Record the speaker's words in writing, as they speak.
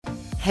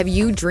Have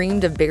you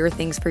dreamed of bigger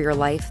things for your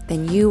life?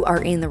 Then you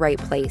are in the right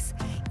place.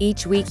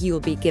 Each week, you will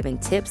be given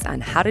tips on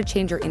how to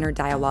change your inner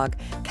dialogue,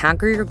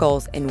 conquer your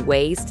goals, and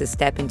ways to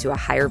step into a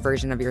higher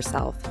version of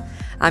yourself.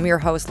 I'm your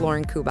host,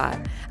 Lauren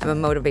Kubat. I'm a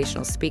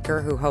motivational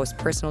speaker who hosts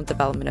personal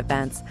development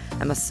events.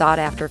 I'm a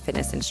sought-after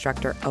fitness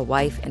instructor, a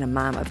wife, and a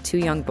mom of 2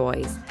 young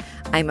boys.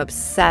 I'm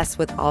obsessed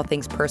with all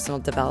things personal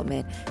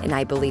development, and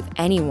I believe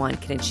anyone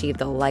can achieve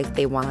the life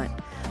they want.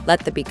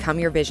 Let the Become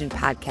Your Vision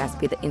podcast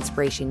be the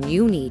inspiration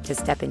you need to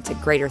step into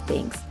greater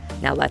things.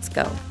 Now let's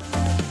go.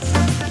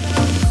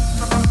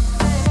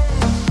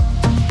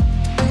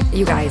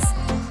 You guys,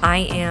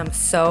 I am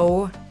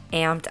so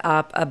amped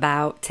up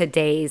about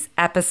today's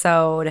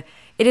episode.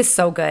 It is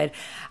so good.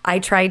 I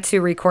tried to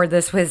record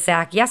this with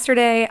Zach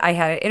yesterday. I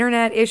had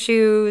internet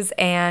issues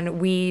and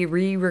we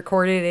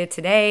re-recorded it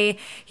today.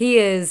 He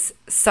is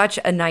such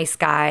a nice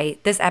guy.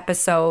 This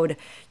episode,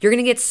 you're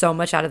going to get so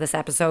much out of this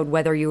episode,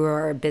 whether you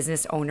are a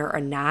business owner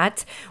or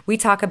not. We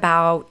talk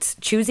about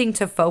choosing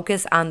to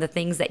focus on the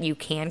things that you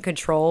can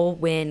control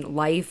when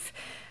life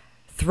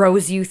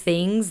throws you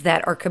things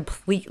that are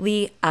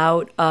completely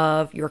out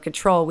of your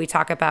control. We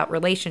talk about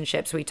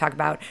relationships. We talk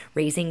about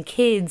raising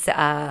kids in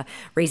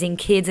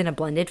a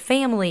blended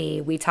family.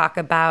 We talk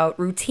about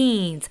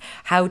routines,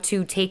 how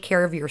to take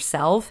care of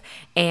yourself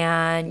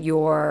and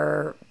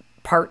your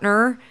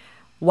partner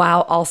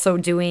while also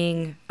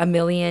doing a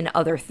million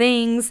other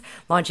things,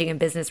 launching a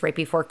business right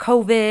before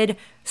COVID.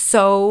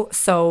 So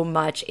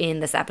much in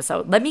this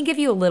episode. Let me give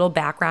you a little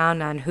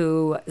background on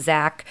who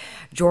Zach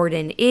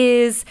Jordan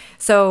is.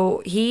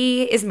 So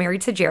he is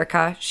married to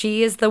Jerica.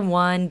 She is the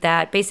one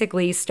that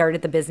basically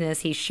started the business.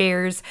 He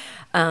shares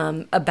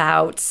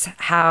about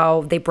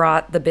how they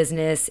brought the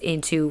business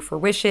into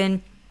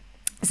fruition.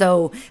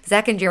 So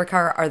Zach and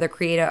Jerica are the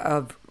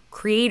creators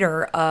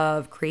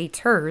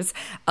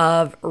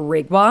of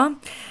Rigwa.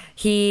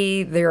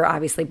 They're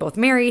obviously both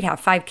married, have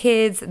 5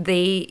 kids.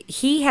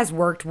 He has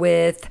worked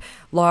with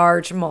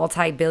large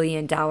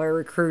multi-billion-dollar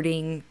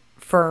recruiting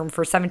firm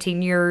for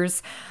 17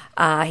 years.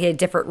 He had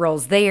different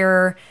roles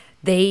there.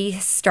 They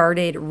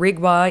started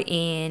Rigwa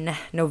in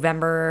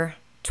November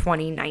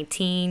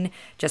 2019,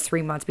 just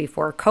 3 months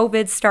before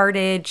COVID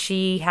started.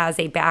 She has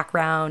a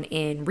background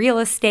in real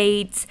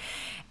estate,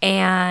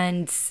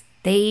 and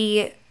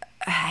they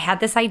had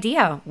this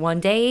idea one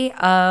day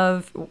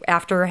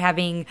after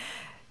having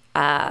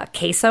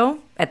queso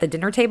at the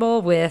dinner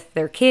table with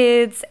their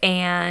kids,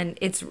 and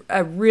it's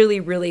a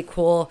really, really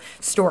cool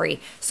story.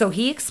 So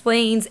he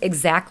explains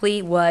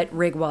exactly what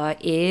Rigwa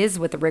is,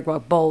 what the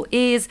Rigwa Bowl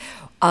is,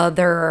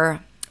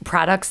 other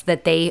products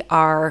that they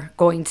are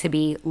going to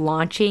be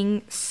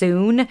launching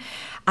soon.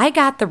 I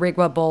got the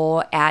Rigwa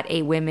Bowl at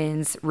a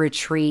women's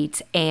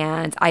retreat,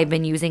 and I've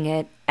been using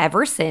it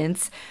ever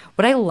since.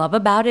 What I love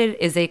about it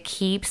is it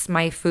keeps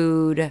my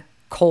food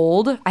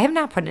cold. I have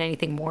not put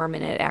anything warm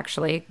in it,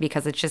 actually,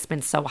 because it's just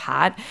been so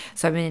hot.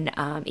 So I've been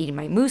eating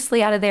my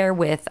muesli out of there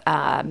with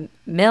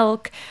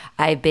milk.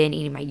 I've been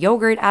eating my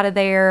yogurt out of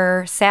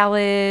there,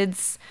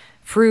 salads,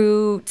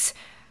 fruit.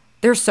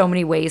 There's so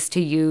many ways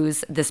to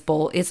use this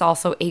bowl. It's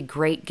also a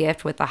great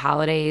gift with the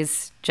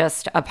holidays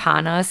just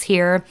upon us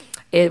here.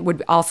 It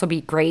would also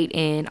be great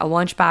in a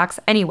lunchbox.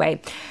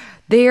 Anyway,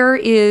 there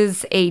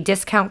is a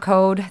discount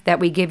code that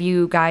we give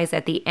you guys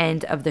at the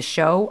end of the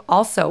show.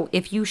 Also,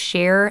 if you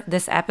share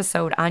this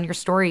episode on your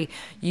story,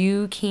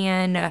 you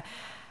can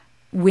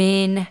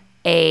win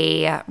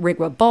a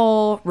Rigwa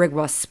bowl,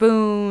 Rigwa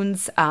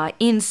spoons,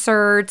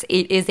 insert.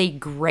 It is a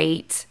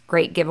great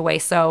giveaway.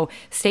 So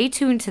stay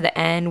tuned to the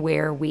end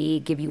where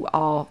we give you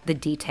all the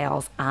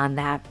details on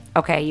that.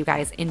 Okay, you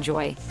guys,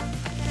 enjoy.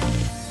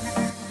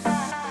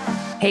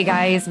 Hey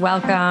guys,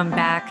 welcome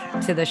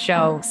back to the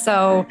show.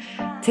 So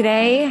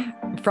today,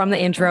 from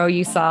the intro,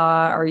 you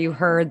saw or you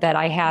heard that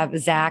I have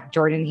Zach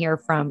Jordan here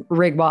from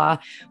Rigwa.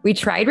 We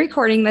tried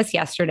recording this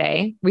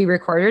yesterday. We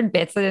recorded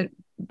bits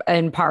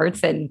and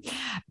parts,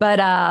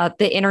 but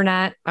the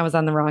internet, I was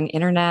on the wrong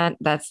internet.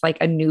 That's like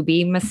a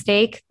newbie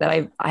mistake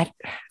that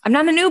I'm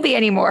not a newbie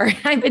anymore.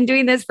 I've been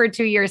doing this for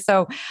 2 years.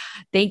 So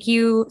thank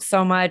you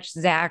so much,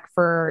 Zach,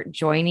 for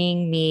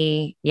joining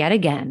me yet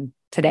again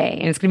today.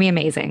 And it's going to be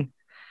amazing.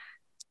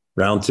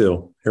 Round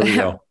 2. Here we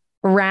go.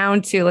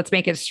 Round 2. Let's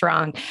make it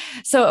strong.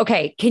 So,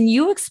 okay. Can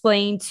you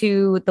explain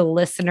to the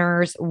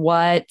listeners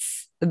what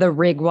the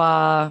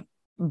Rigwa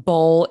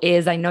Bowl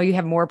is? I know you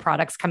have more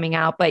products coming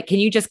out, but can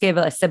you just give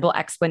a simple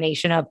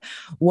explanation of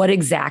what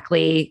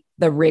exactly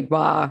the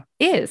Rigwa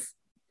is?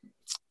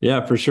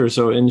 Yeah, for sure.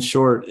 So in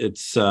short,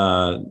 it's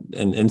an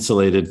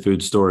insulated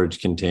food storage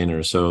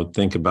container. So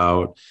think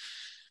about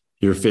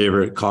your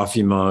favorite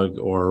coffee mug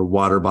or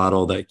water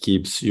bottle that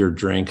keeps your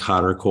drink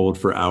hot or cold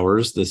for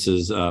hours. This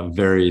is a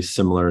very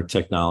similar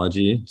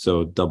technology.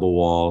 So double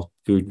wall,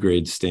 food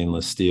grade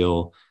stainless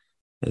steel.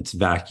 It's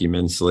vacuum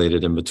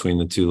insulated in between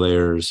the 2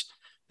 layers,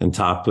 and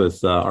topped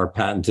with our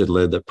patented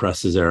lid that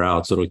presses air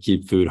out. So it'll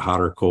keep food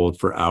hot or cold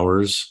for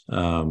hours.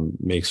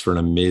 Makes for an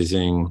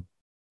amazing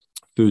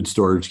food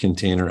storage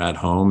container at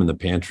home in the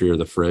pantry or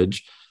the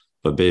fridge.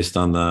 but based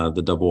on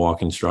the double wall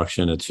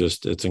construction,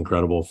 it's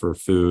incredible for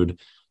food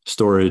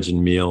storage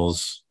and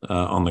meals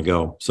on the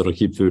go. So it'll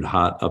keep food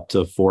hot up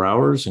to 4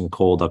 hours and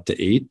cold up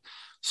to 8.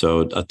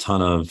 So a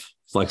ton of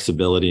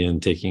flexibility in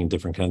taking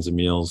different kinds of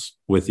meals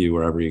with you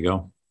wherever you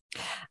go.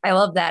 I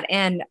love that.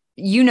 And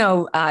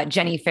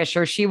Jenny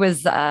Fisher, she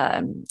was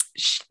the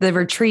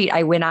retreat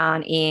I went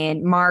on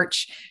in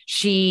March.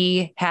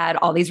 She had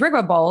all these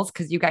Rigwa bowls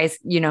because you guys,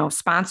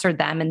 sponsored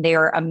them and they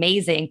are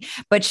amazing.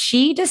 But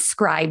she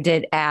described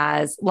it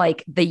as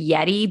like the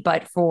Yeti,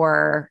 but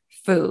for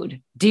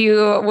food.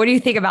 What do you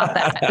think about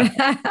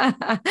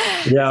that?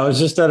 Yeah, I was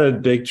just at a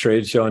big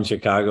trade show in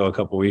Chicago a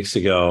couple of weeks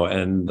ago,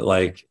 and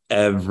like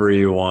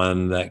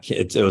everyone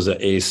it was an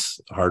Ace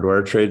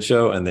hardware trade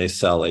show, and they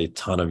sell a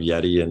ton of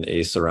Yeti and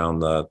Ace around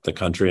the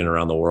country and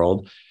around the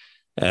world.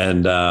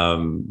 And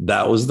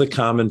that was the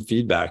common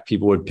feedback.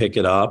 People would pick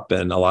it up,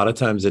 and a lot of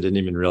times they didn't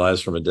even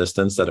realize from a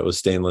distance that it was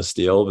stainless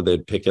steel, but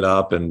they'd pick it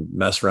up and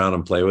mess around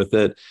and play with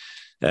it.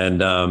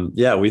 And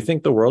we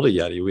think the world of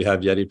Yeti. We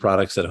have Yeti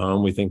products at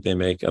home. We think they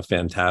make a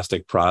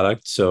fantastic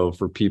product. So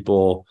for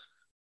people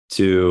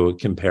to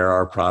compare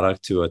our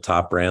product to a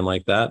top brand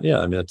like that, yeah,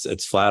 I mean,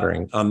 it's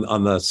flattering.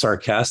 On the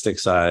sarcastic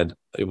side,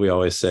 we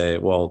always say,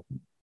 well,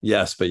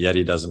 yes, but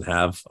Yeti doesn't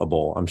have a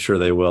bowl. I'm sure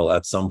they will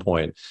at some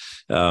point.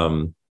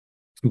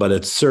 But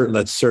that's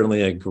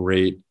certainly a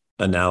great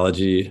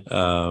analogy.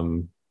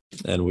 And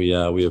we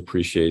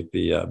appreciate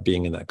the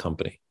being in that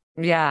company.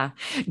 Yeah.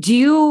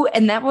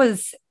 And that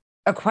was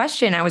a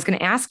question I was going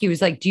to ask you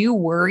is like, do you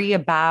worry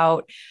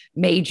about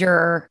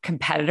major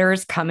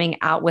competitors coming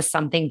out with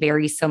something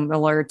very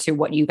similar to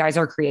what you guys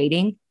are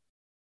creating?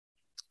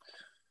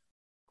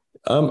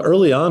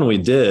 Early on, we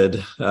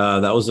did.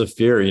 That was a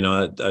fear.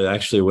 I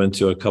actually went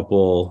to a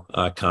couple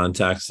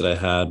contacts that I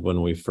had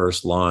when we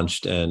first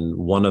launched, and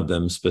one of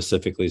them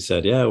specifically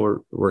said, "Yeah,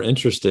 we're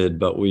interested,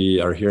 but we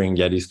are hearing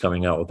Yeti's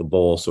coming out with a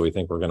bowl, so we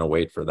think we're going to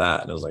wait for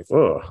that." And I was like,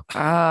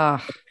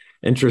 "Oh,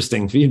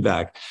 interesting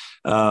feedback."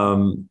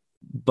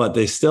 But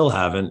they still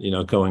haven't.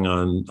 Going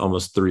on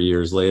almost 3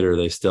 years later,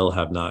 they still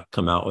have not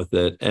come out with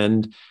it.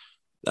 And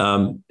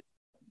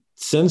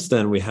since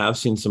then, we have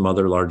seen some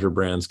other larger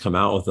brands come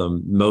out with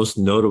them, most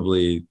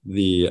notably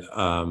the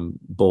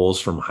bowls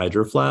from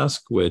Hydro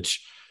Flask,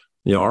 which,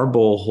 our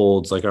bowl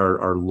holds, like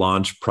our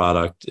launch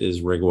product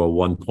is Rigwa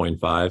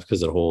 1.5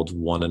 because it holds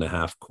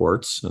 1.5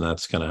 quarts. And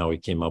that's kind of how we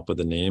came up with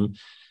the name.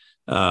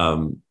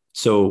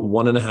 So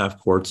 1.5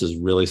 quarts is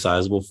really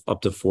sizable,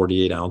 up to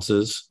 48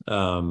 ounces.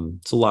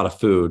 It's a lot of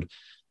food.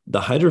 The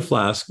Hydro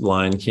Flask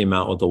line came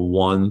out with a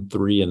 1,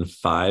 3, and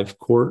 5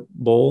 quart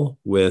bowl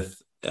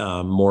with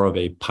more of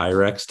a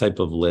Pyrex type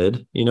of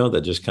lid,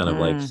 that just kind of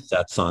like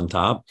sets on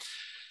top.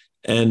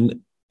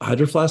 And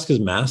Hydro Flask is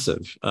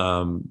massive.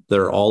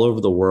 They're all over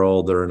the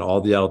world. They're in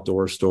all the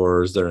outdoor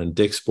stores. They're in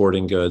Dick's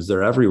Sporting Goods.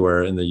 They're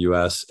everywhere in the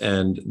US.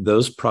 And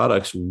those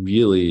products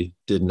really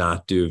did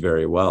not do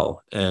very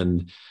well.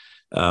 And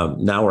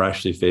now we're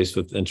actually faced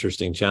with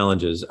interesting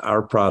challenges.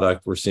 Our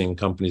product, we're seeing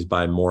companies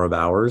buy more of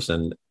ours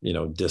and,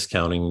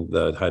 discounting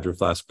the Hydro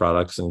Flask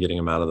products and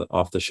getting them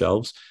off the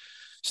shelves.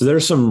 So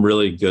there's some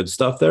really good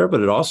stuff there,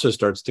 but it also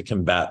starts to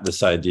combat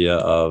this idea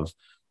of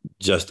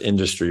just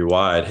industry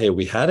wide. Hey,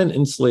 we had an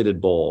insulated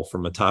bowl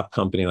from a top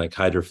company like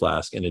Hydro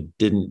Flask and it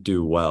didn't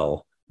do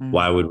well.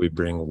 Why would we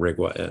bring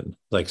Rigwa in?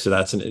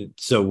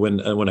 So when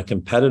a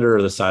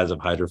competitor the size of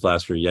Hydro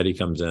Flask or Yeti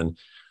comes in,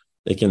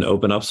 it can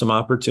open up some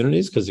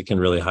opportunities because it can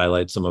really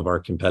highlight some of our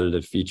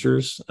competitive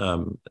features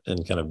and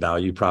kind of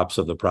value props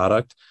of the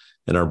product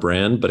and our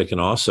brand, but it can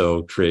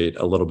also create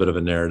a little bit of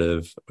a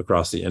narrative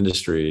across the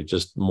industry,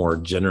 just more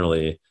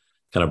generally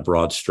kind of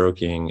broad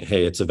stroking.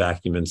 Hey, it's a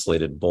vacuum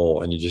insulated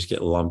bowl, and you just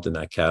get lumped in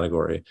that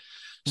category.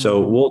 Mm-hmm.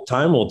 So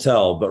time will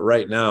tell, but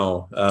right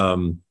now,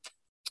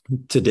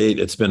 to date,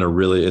 it's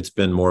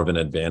been more of an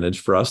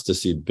advantage for us to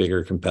see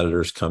bigger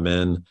competitors come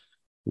in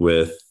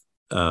with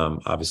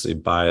obviously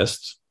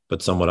biased,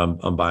 but somewhat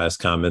unbiased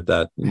comment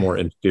that more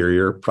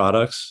inferior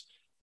products.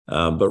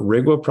 But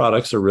Rigwa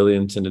products are really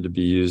intended to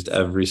be used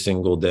every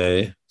single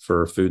day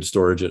for food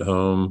storage at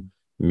home,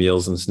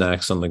 meals and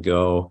snacks on the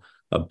go,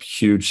 a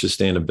huge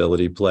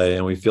sustainability play.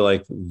 And we feel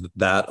like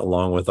that,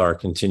 along with our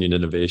continued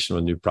innovation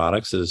with new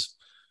products, it's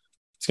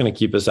going to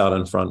keep us out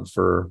in front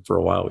for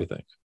a while, we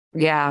think.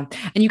 Yeah.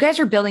 And you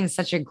guys are building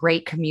such a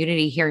great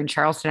community here in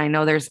Charleston. I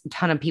know there's a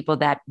ton of people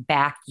that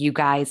back you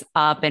guys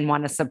up and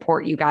want to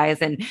support you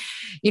guys. And,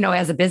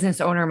 as a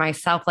business owner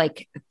myself,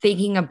 like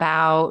thinking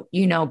about,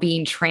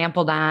 being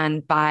trampled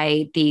on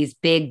by these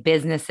big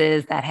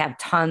businesses that have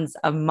tons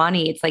of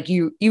money. It's like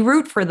you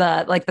root for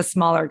the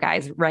smaller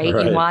guys, right?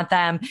 You want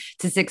them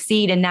to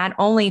succeed. And not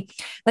only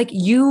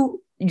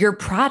your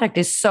product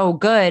is so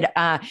good.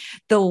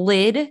 The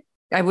lid,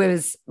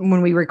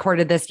 when we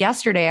recorded this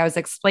yesterday, I was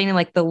explaining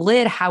like the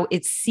lid, how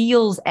it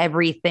seals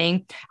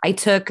everything. I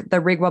took the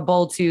Rigwa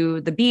bowl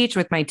to the beach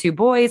with my 2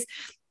 boys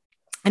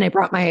and I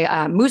brought my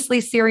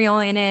muesli cereal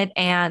in it,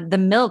 and the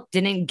milk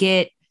didn't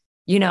get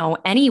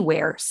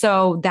anywhere.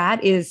 So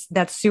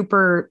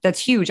that's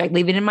huge. I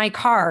leave it in my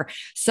car.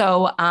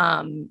 So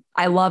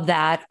I love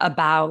that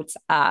about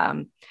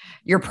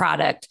your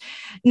product.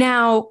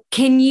 Now,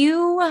 can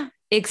you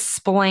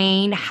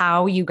explain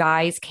how you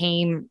guys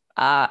came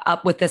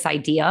up with this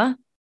idea?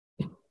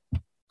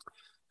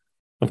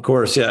 Of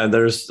course, yeah.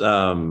 There's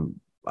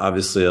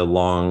obviously a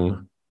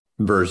long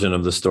version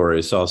of the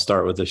story, so I'll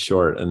start with the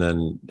short, and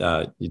then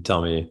you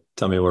tell me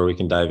where we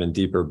can dive in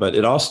deeper. But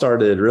it all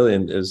started really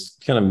it was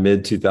kind of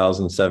mid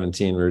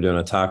 2017. We were doing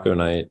a taco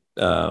night,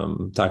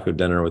 taco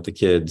dinner with the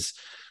kids,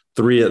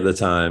 3 at the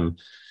time,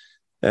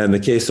 and the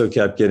queso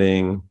kept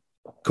getting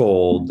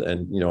cold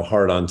and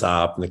hard on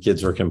top, and the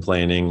kids were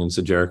complaining, and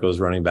so Jericho was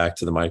running back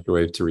to the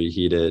microwave to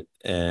reheat it.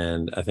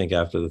 And I think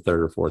after the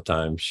 3rd or 4th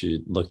time,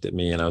 she looked at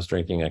me, and I was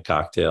drinking a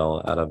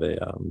cocktail out of a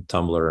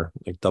tumbler,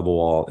 like double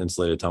wall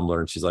insulated tumbler,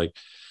 and she's like,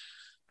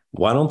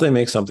 why don't they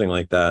make something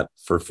like that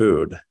for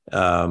food?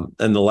 And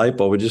the light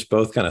bulb, we just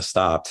both kind of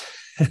stopped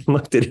and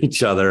looked at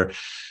each other.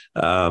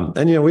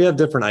 And we have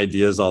different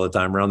ideas all the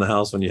time around the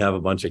house. When you have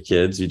a bunch of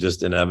kids, you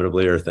just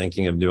inevitably are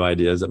thinking of new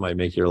ideas that might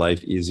make your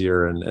life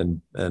easier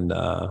and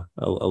a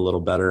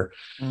little better.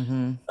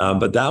 Mm-hmm.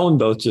 But that one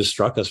both just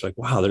struck us like,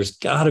 wow, there's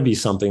got to be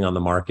something on the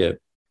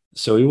market.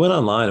 So we went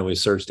online and we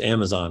searched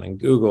Amazon and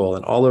Google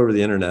and all over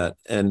the internet.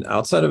 And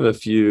outside of a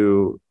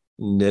few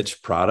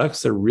niche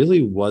products, there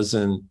really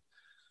wasn't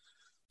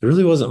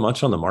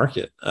much on the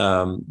market.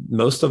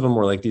 Most of them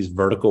were like these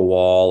vertical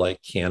wall,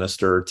 like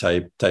canister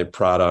type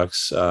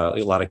products.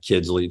 A lot of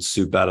kids will eat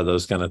soup out of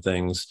those kind of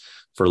things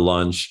for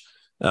lunch.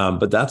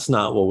 But that's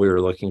not what we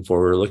were looking for.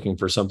 We were looking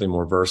for something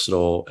more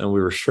versatile, and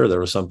we were sure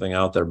there was something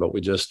out there, but we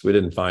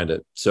didn't find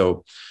it.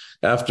 So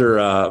after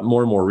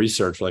more and more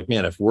research, like,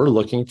 man, if we're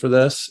looking for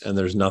this and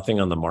there's nothing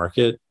on the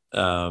market,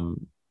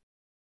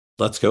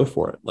 let's go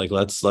for it. Like,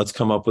 let's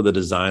come up with a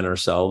design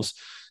ourselves,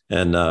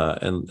 and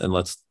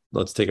let's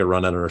take a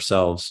run at it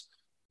ourselves.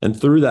 And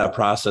through that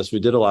process, we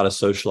did a lot of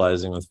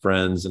socializing with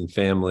friends and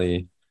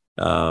family,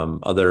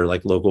 other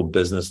like local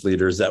business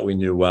leaders that we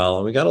knew well.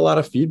 And we got a lot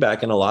of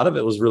feedback, and a lot of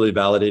it was really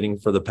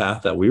validating for the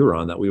path that we were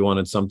on, that we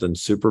wanted something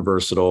super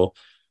versatile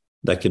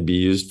that could be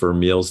used for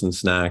meals and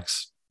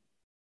snacks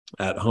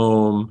at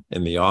home,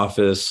 in the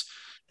office,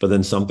 but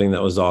then something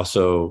that was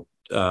also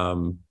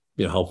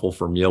helpful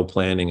for meal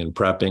planning and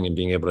prepping and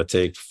being able to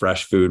take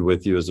fresh food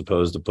with you, as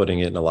opposed to putting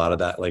it in a lot of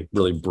that like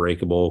really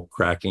breakable,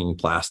 cracking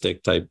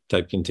plastic type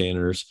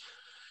containers.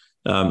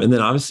 And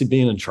then obviously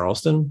being in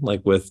Charleston,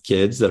 like with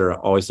kids that are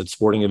always at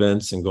sporting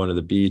events and going to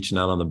the beach and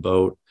out on the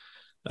boat.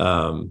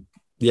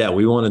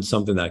 We wanted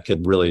something that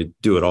could really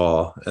do it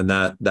all. And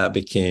that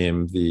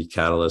became the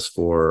catalyst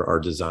for our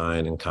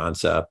design and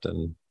concept,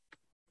 and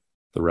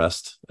the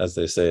rest, as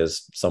they say,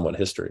 is somewhat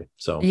history.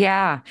 So,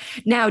 yeah.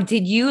 Now,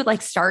 did you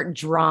like start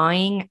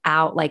drawing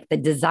out like the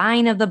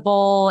design of the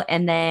bowl?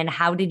 And then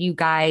how did you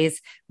guys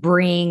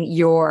bring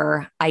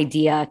your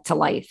idea to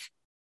life?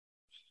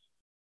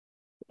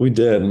 We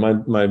did.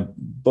 My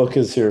book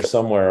is here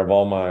somewhere of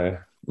all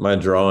my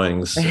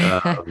drawings.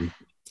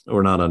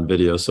 We're not on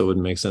video, so it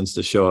wouldn't make sense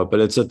to show it,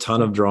 but it's a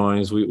ton of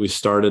drawings. We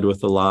started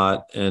with a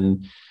lot,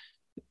 and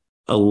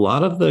a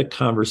lot of the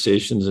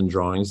conversations and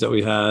drawings that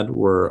we had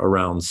were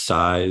around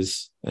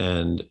size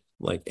and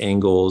like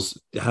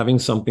angles, having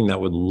something that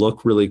would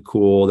look really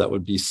cool, that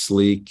would be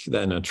sleek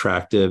and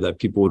attractive, that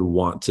people would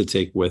want to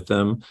take with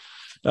them,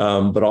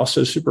 but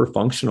also super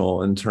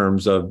functional in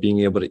terms of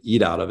being able to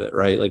eat out of it,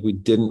 right? Like, we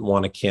didn't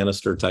want a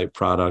canister type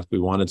product. We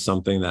wanted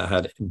something that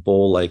had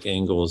bowl-like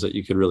angles that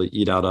you could really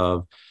eat out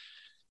of.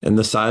 And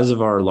the size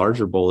of our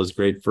larger bowl is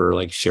great for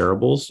like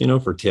shareables,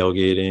 for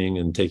tailgating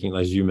and taking,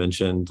 as you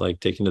mentioned, like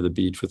taking to the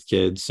beach with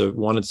kids. So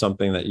wanted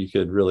something that you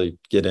could really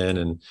get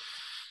in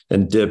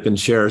and dip and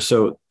share.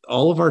 So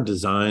all of our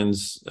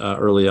designs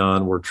early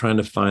on, we're trying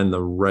to find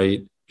the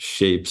right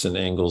shapes and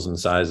angles and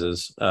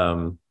sizes.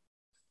 And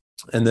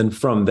then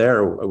from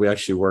there, we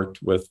actually worked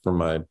from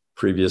my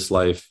previous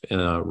life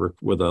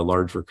with a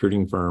large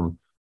recruiting firm.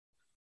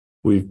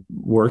 We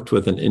worked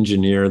with an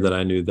engineer that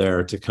I knew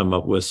there to come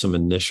up with some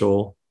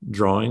initial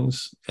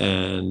drawings.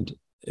 And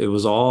it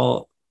was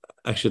all,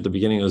 actually at the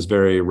beginning, it was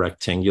very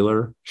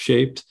rectangular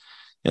shaped.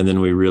 And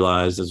then we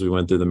realized as we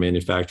went through the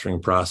manufacturing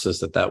process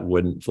that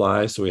wouldn't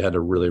fly. So we had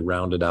to really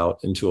round it out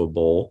into a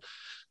bowl.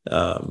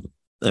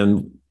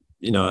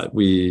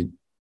 We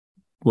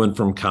went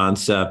from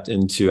concept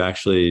into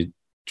actually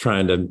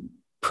trying to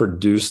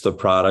produce the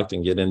product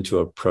and get into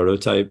a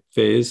prototype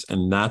phase.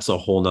 And that's a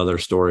whole nother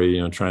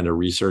story, trying to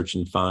research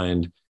and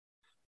find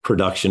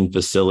production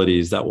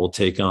facilities that will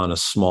take on a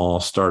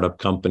small startup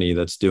company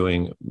that's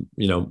doing,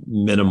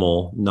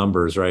 minimal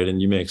numbers, right?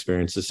 And you may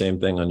experience the same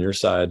thing on your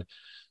side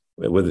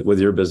with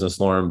your business,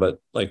 Lauren, but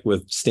like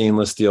with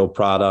stainless steel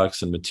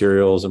products and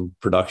materials and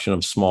production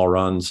of small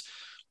runs,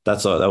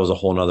 that was a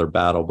whole nother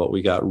battle. But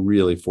we got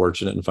really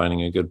fortunate in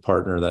finding a good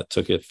partner that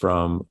took it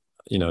from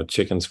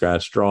chicken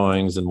scratch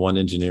drawings and one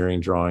engineering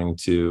drawing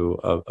to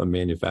a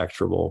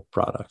manufacturable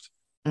product.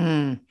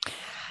 Mm.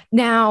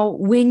 Now,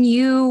 when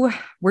you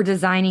were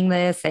designing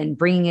this and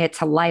bringing it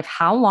to life,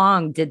 how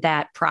long did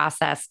that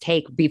process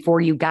take before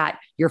you got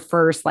your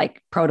first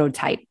like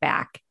prototype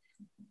back?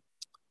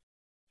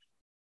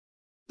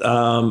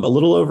 A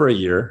little over a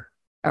year.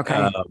 Okay.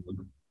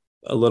 Um,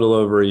 a little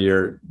over a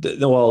year.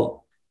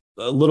 Well,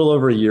 a little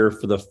over a year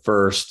for the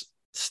first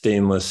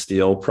stainless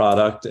steel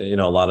product. You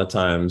know, a lot of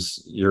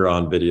times you're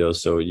on video,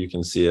 so you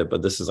can see it,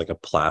 but this is like a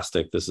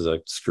plastic. This is a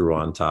screw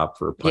on top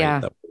for a pipe Yeah.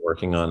 that we're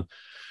working on.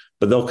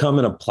 But they'll come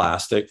in a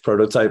plastic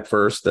prototype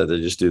first that they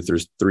just do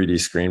through 3D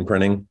screen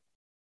printing.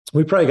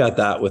 We probably got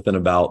that within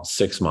about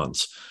 6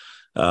 months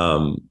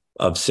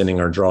of sending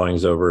our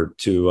drawings over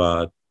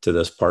to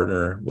this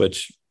partner,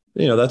 which,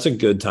 you know, that's a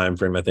good time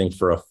frame. I think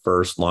for a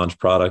first launch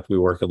product, we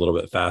work a little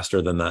bit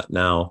faster than that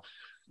now.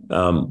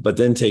 But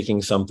then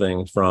taking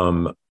something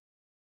from,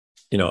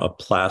 you know, a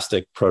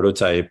plastic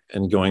prototype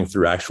and going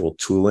through actual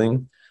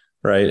tooling,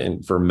 right?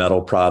 And for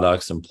metal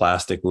products and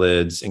plastic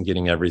lids and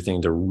getting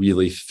everything to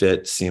really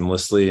fit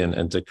seamlessly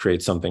and to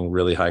create something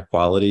really high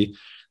quality,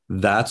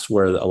 that's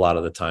where a lot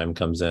of the time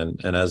comes in.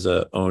 And as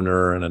a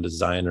owner and a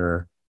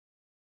designer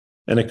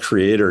and a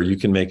creator, you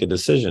can make a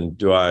decision.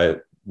 Do I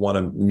want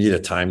to meet a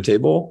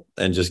timetable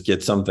and just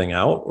get something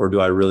out? Or do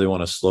I really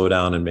want to slow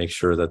down and make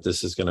sure that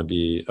this is going to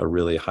be a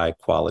really high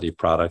quality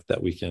product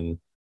that we can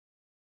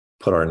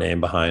put our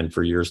name behind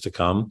for years to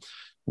come?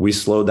 We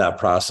slowed that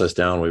process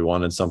down. We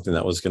wanted something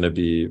that was going to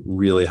be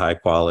really high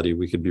quality,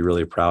 we could be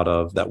really proud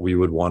of, that we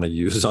would want to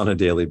use on a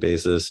daily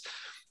basis.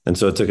 And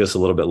so it took us a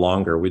little bit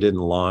longer. We didn't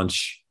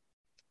launch.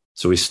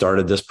 So we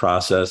started this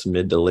process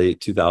mid to late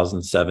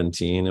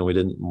 2017, and we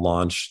didn't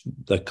launch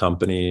the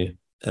company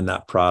and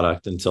that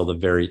product until the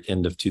very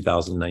end of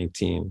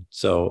 2019.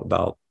 So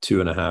about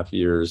 2.5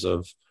 years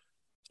of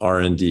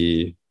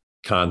R&D,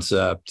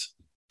 concept,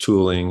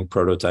 tooling,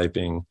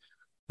 prototyping,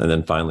 and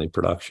then finally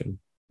production.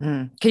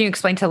 Can you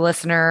explain to the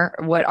listener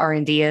what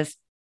R&D is?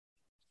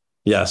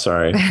 Yeah,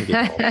 sorry.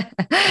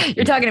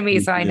 You're talking to me,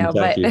 so I know,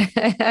 but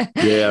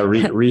yeah,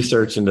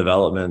 research and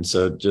development.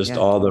 So just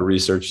all the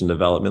research and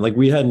development. Like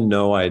we had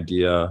no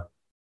idea.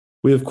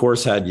 We of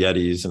course had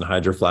Yetis and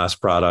Hydro Flask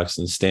products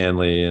and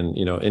Stanley and,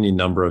 you know, any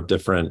number of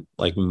different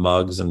like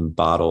mugs and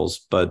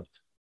bottles. But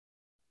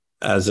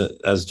as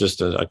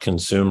just a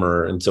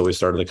consumer, until we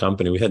started the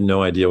company, we had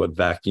no idea what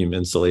vacuum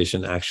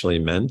insulation actually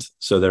meant.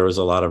 So there was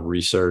a lot of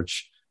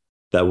research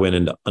that went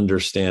into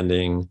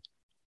understanding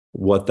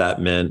what that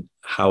meant,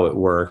 how it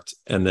worked,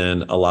 and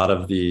then a lot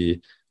of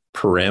the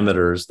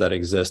parameters that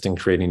exist in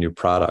creating new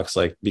products.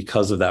 Like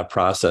because of that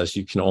process,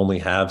 you can only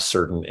have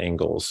certain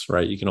angles,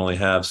 right? You can only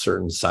have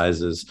certain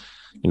sizes.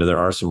 You know, there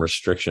are some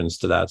restrictions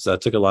to that. So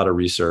that took a lot of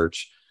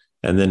research.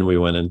 And then we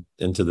went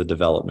into the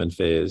development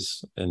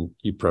phase, and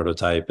you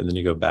prototype, and then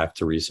you go back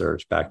to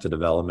research, back to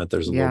development.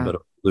 There's a little bit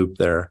of a loop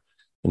there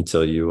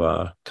until you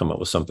come up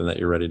with something that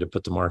you're ready to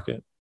put to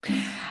market.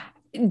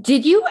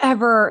 Did you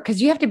ever,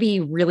 because you have to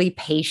be really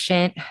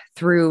patient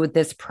through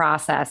this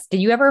process, did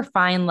you ever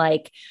find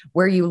like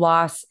where you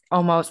lost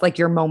almost like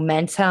your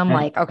momentum?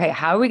 Like, okay,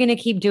 how are we going to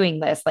keep doing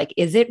this? Like,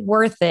 is it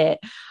worth it?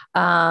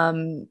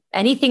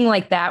 Anything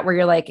like that where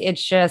you're like,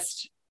 it's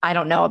just, I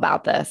don't know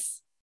about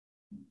this.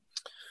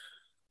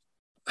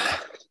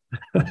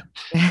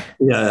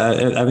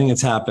 Yeah, I think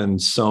it's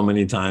happened so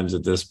many times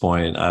at this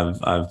point.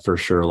 I've for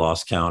sure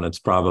lost count. It's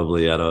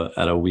probably at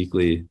a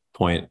weekly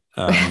point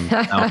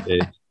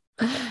nowadays.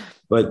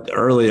 But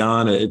early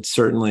on, it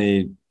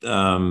certainly,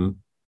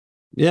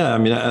 yeah. I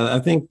mean, I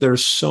think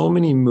there's so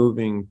many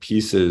moving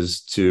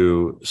pieces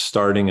to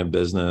starting a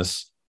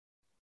business,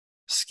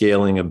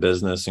 scaling a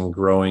business, and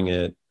growing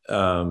it.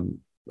 I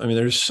mean,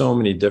 there's so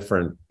many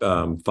different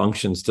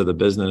functions to the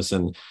business,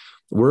 and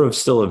we're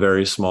still a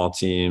very small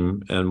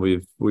team, and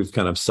we've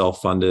kind of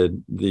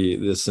self-funded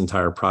this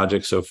entire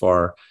project so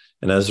far.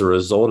 And as a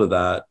result of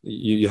that,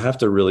 you have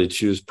to really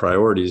choose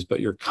priorities,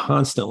 but you're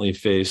constantly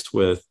faced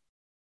with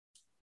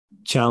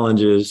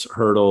challenges,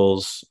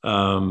 hurdles,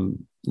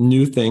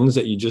 new things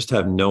that you just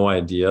have no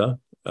idea,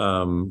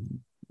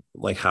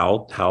 like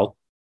how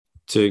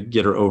to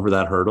get her over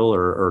that hurdle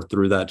or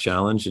through that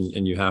challenge,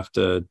 and you have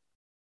to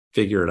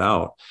figure it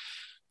out.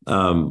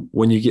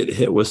 When you get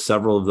hit with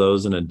several of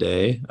those in a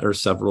day or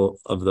several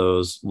of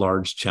those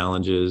large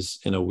challenges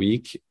in a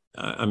week,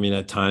 I mean,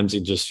 at times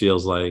it just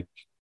feels like,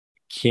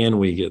 can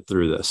we get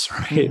through this?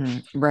 Right.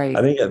 Mm-hmm, right.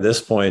 I think at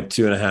this point,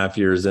 2.5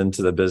 years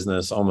into the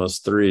business,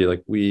 almost 3,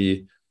 like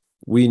we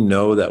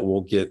know that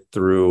we'll get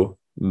through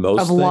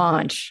most of things.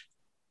 Launch.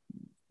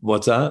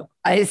 What's that?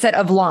 I said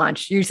of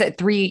launch. You said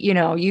 3, you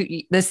know,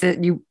 you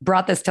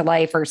brought this to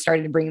life or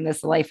started bringing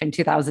this to life in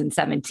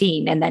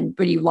 2017, and then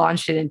but you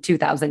launched it in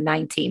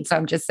 2019. So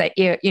I'm just saying,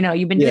 you know,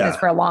 you've been doing this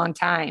for a long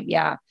time.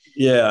 Yeah.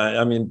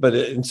 Yeah. I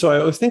mean,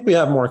 so I think we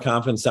have more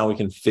confidence now. We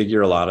can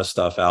figure a lot of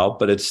stuff out,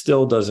 but it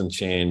still doesn't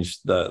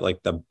change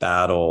the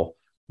battle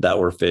that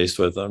we're faced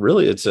with.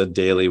 Really, it's a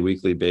daily,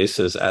 weekly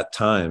basis at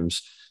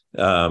times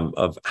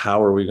of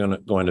how are we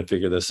going to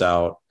figure this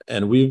out.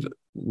 And we've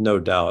no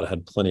doubt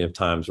had plenty of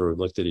times where we've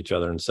looked at each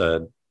other and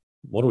said,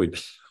 what are we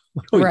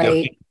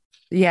doing?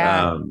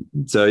 Yeah.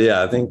 So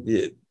yeah, I think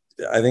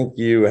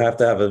you have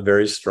to have a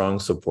very strong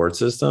support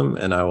system.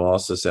 And I will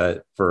also say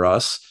for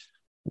us,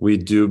 we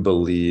do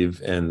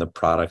believe in the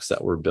products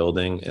that we're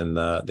building and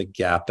the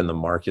gap in the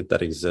market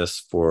that exists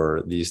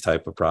for these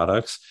type of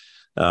products.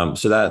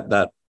 So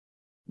that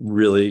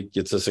really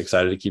gets us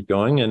excited to keep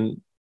going.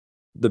 And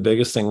the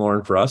biggest thing,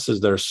 Lauren, for us is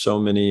there's so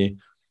many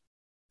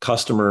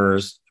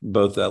customers,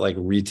 both at like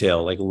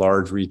retail, like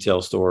large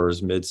retail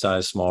stores,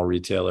 mid-sized, small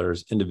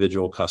retailers,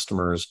 individual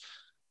customers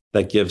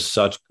that give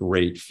such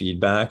great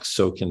feedback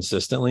so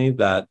consistently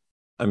that,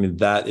 I mean,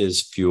 that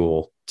is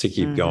fuel to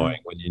keep Hmm. going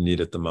when you need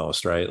it the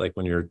most, right? Like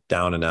when you're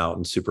down and out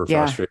and super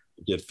Yeah. frustrated,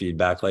 you get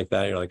feedback like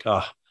that. You're like,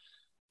 oh,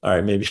 all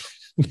right, maybe,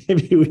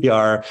 maybe we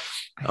are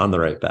on the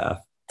right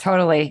path.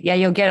 Totally. Yeah,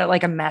 you'll get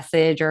like a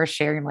message or a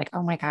sharing like,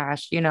 oh my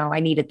gosh, I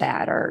needed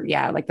that. Or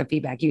yeah, like the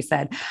feedback you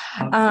said.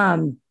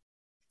 Um,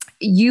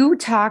 you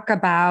talk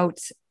about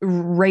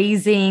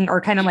raising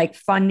or kind of like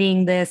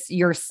funding this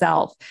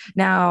yourself.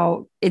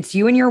 Now, it's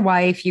you and your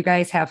wife. You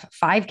guys have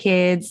 5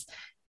 kids.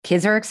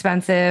 Kids are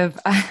expensive.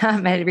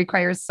 It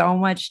requires so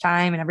much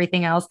time and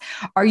everything else.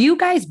 Are you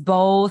guys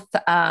both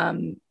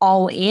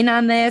all in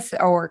on this?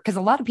 Or because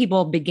a lot of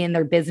people begin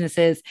their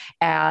businesses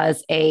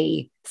as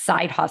a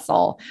side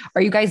hustle.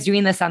 Are you guys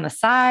doing this on the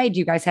side? Do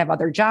you guys have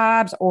other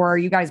jobs? Or are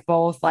you guys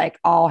both like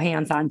all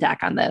hands on deck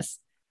on this?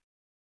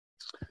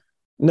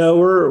 No,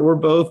 we're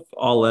both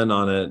all in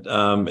on it.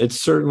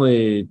 It's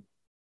certainly,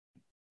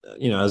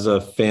 as a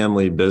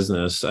family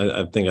business,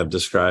 I think I've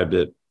described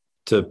it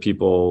to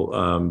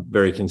people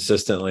very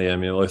consistently. I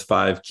mean, with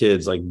 5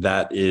 kids, like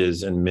that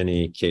is in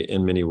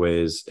many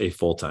ways a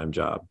full-time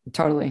job.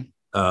 Totally.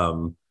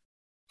 Um,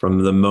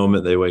 from the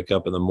moment they wake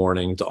up in the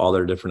morning to all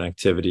their different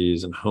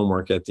activities and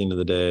homework at the end of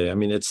the day. I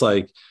mean, it's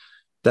like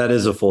that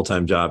is a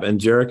full-time job. And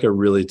Jerica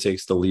really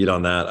takes the lead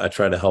on that. I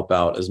try to help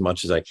out as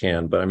much as I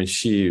can, but I mean,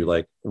 she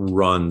like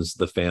runs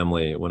the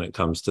family when it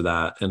comes to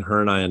that. And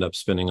her and I end up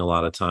spending a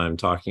lot of time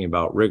talking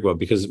about Rigwa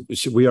because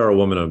we are a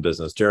woman-owned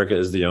business. Jerica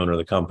is the owner of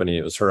the company.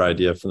 It was her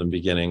idea from the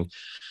beginning.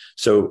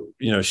 So,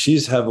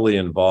 she's heavily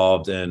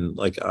involved in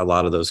like a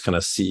lot of those kind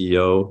of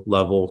CEO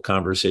level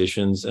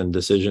conversations and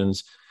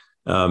decisions.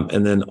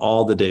 And then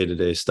all the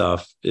day-to-day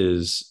stuff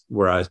is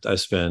where I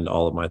spend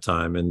all of my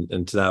time.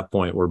 And to that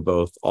point, we're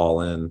both all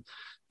in.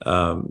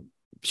 Um,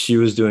 she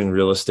was doing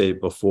real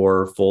estate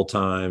before full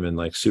time and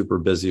like super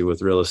busy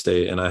with real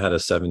estate. And I had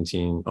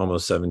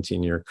almost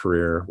 17-year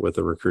career with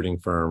a recruiting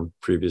firm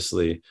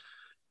previously.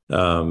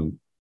 But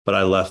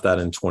I left that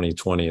in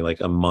 2020, like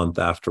a month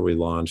after we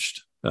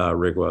launched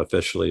Rigwa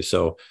officially.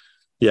 So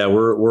yeah,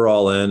 we're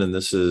all in, and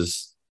this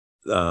is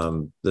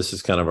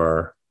kind of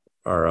our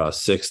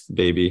sixth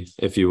baby,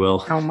 if you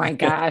will, Oh my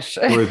gosh.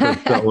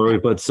 where we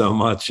put so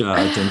much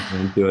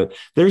attention into it.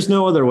 There's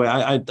no other way.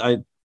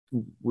 It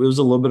was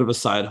a little bit of a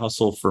side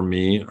hustle for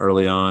me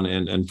early on,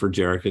 and for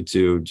Jerica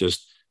too,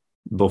 just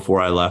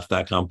before I left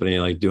that company,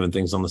 like doing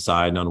things on the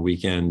side and on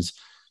weekends.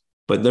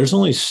 But there's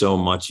only so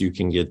much you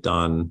can get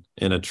done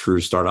in a true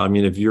startup. I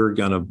mean, if you're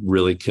gonna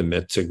really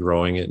commit to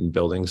growing it and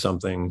building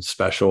something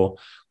special,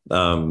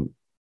 um,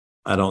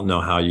 I don't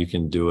know how you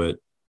can do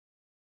it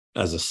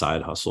as a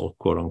side hustle,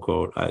 quote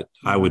unquote.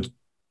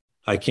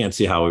 I can't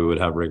see how we would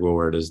have Rigwell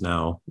where it is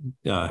now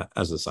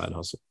as a side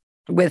hustle.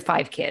 With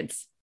 5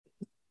 kids.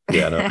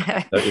 Yeah,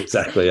 no,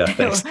 exactly. Yeah,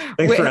 thanks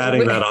for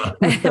adding that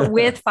on.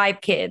 With 5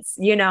 kids,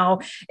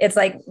 it's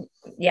like,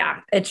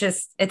 yeah,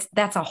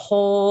 that's a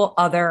whole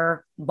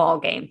other ball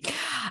game.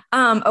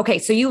 Okay,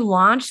 so you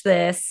launched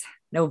this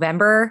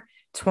November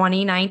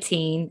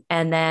 2019,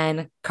 and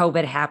then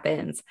COVID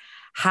happens.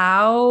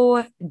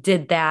 How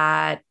did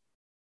that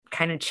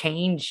kind of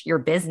change your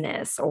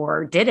business,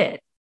 or did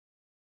it?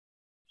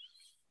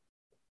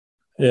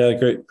 Yeah,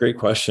 great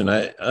question.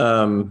 It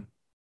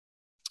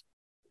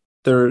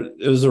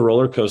was a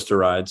roller coaster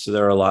ride. So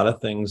there are a lot of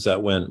things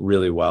that went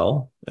really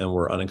well and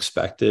were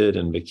unexpected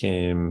and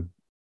became,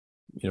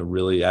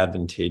 really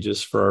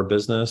advantageous for our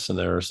business. And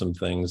there are some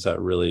things that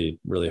really,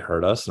 really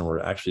hurt us. And we're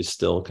actually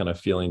still kind of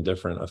feeling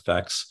different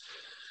effects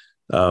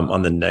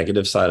on the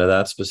negative side of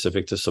that,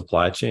 specific to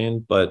supply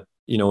chain. But,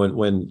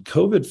 when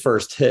COVID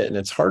first hit, and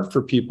it's hard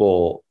for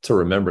people to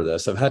remember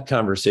this, I've had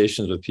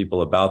conversations with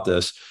people about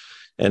this.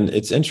 And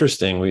it's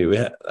interesting. We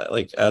had,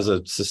 like, as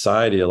a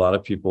society, a lot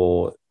of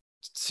people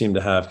seem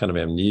to have kind of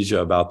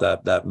amnesia about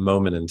that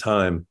moment in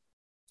time,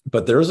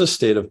 but there was a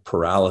state of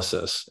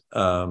paralysis.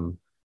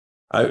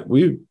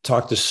 We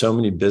talked to so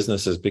many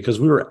businesses because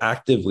we were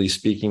actively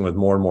speaking with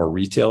more and more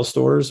retail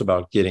stores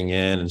about getting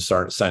in and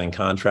start signing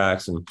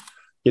contracts and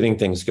getting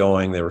things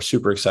going. They were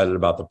super excited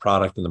about the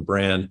product and the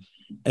brand,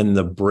 and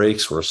the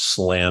brakes were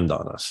slammed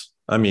on us.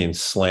 I mean,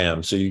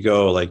 slammed. So you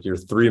go like you're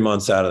 3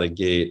 months out of the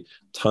gate,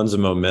 tons of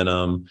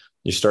momentum.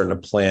 You're starting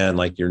to plan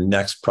like your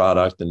next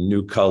product and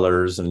new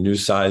colors and new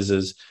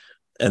sizes.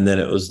 And then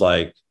it was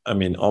like, I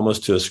mean,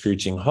 almost to a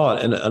screeching halt.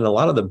 And a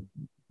lot of the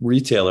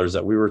retailers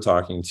that we were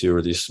talking to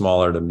are these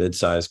smaller to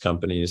mid-sized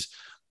companies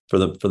for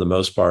the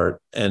most part.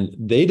 And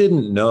they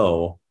didn't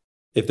know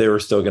if they were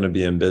still going to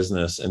be in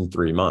business in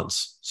 3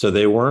 months. So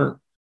they weren't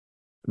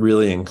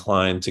really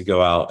inclined to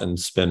go out and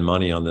spend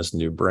money on this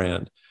new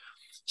brand.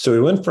 So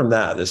we went from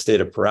that, the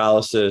state of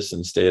paralysis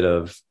and state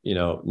of,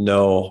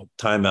 no,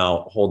 time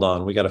out, hold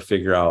on, we got to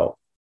figure out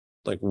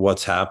like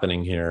what's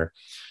happening here,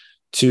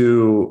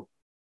 to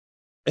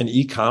an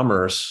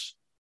e-commerce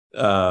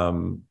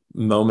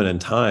moment in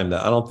time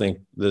that I don't think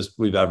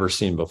we've ever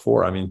seen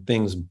before. I mean,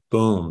 things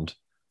boomed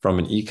from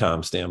an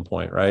e-com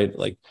standpoint, right?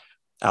 Like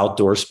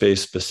outdoor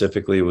space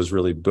specifically was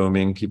really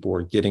booming. People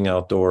were getting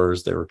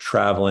outdoors, they were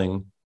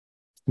traveling.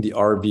 The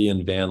RV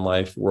and van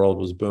life world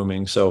was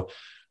booming. So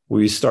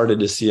we started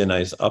to see a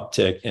nice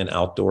uptick in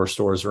outdoor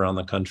stores around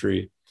the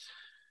country.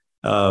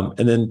 And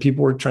then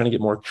people were trying to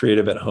get more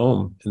creative at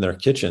home in their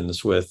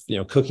kitchens with,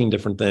 cooking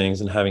different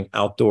things and having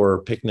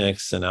outdoor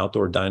picnics and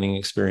outdoor dining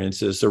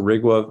experiences. So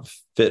Rigwa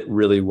fit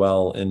really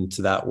well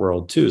into that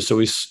world too. So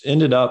we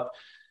ended up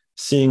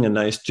seeing a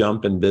nice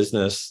jump in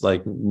business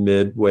like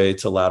midway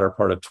to latter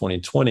part of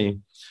 2020.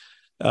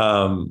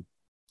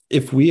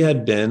 If we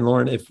had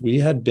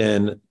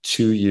been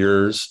 2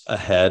 years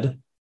ahead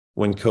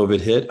when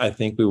COVID hit, I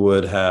think we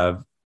would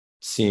have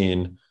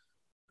seen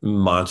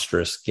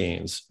monstrous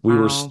gains. We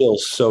were still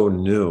so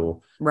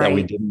new that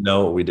we didn't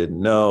know what we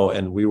didn't know.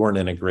 And we weren't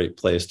in a great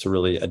place to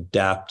really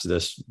adapt to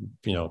this,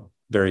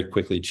 very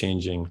quickly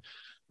changing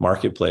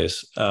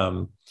marketplace.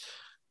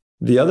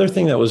 The other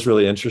thing that was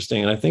really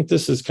interesting, and I think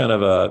this is kind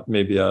of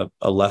maybe a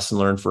lesson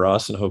learned for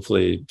us and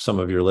hopefully some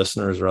of your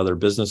listeners or other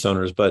business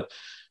owners, but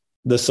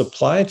the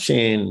supply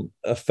chain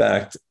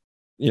effect,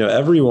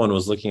 everyone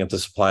was looking at the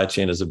supply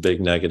chain as a big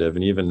negative.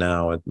 And even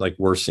now, like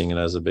we're seeing it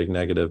as a big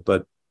negative.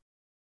 But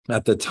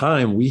at the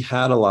time, we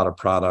had a lot of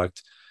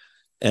product,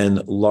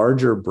 and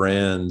larger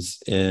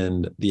brands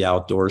in the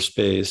outdoor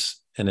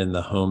space and in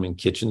the home and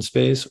kitchen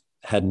space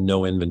had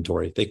no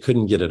inventory. They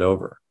couldn't get it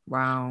over.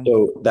 Wow.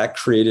 So that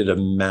created a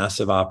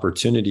massive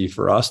opportunity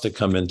for us to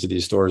come into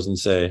these stores and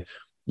say,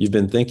 you've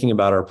been thinking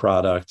about our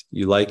product,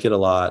 you like it a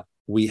lot,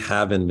 we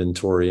have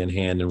inventory in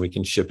hand and we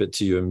can ship it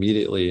to you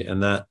immediately.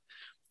 And that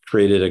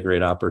created a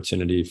great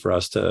opportunity for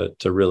us to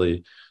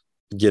really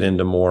get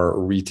into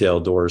more retail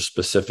doors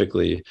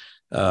specifically,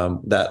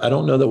 that I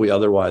don't know that we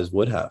otherwise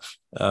would have.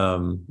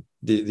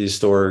 These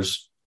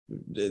stores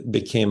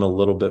became a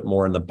little bit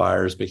more, and the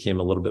buyers became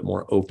a little bit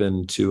more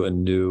open to a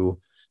new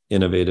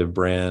innovative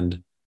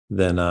brand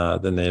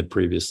than they had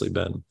previously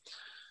been.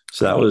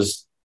 So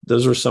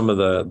those were some of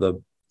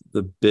the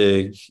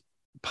big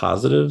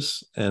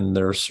positives, and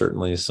there are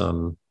certainly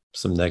some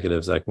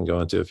negatives I can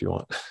go into if you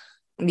want.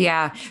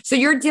 Yeah. So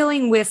you're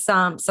dealing with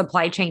some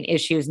supply chain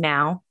issues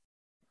now.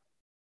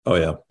 Oh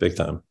yeah, big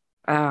time.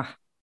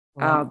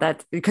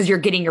 That's because you're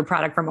getting your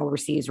product from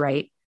overseas,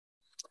 right?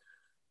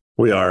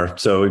 We are.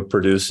 So we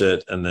produce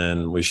it and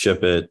then we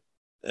ship it,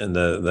 and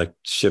the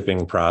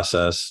shipping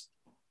process,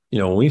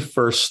 when we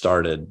first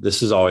started,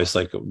 this is always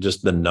like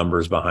just the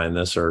numbers behind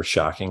this are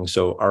shocking.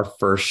 So our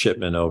first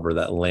shipment over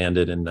that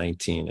landed in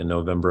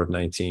November of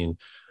 19,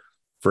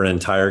 for an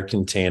entire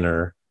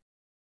container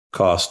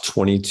cost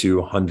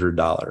 $2,200,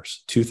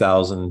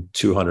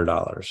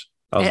 $2,200.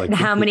 I was like,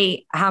 how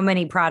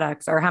many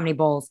products or how many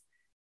bowls?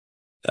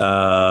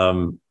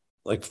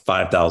 Like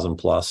 5,000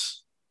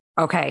 plus.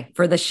 Okay.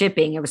 For the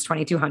shipping, it was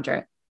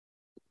 2,200.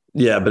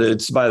 Yeah, but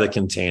it's by the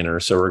container.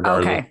 So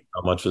regardless of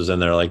how much was in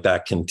there, like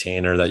that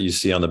container that you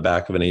see on the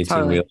back of an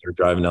 18-wheeler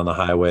driving down the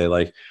highway,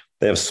 like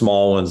they have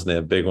small ones and they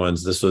have big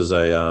ones. This was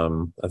I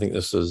think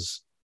this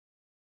was,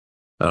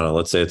 I don't know,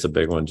 let's say it's a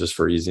big one just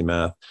for easy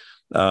math.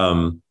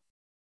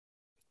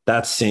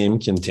 That same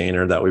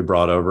container that we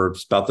brought over,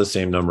 it's about the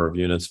same number of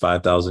units,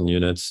 5,000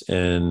 units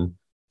during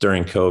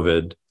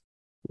COVID,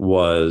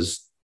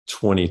 was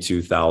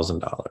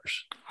 $22,000.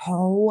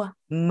 Oh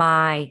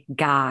my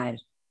God.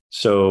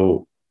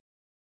 So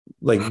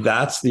like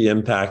that's the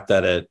impact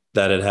that it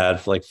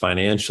had for like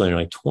financially. You're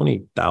like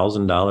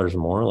 $20,000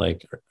 more.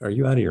 Like, are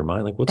you out of your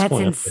mind? Like what's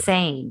going on? That's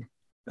insane.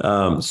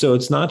 So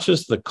it's not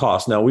just the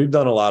cost. Now we've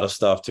done a lot of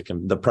stuff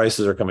the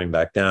prices are coming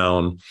back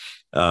down,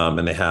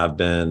 and they have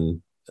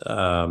been,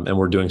 and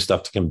we're doing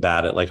stuff to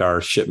combat it. Like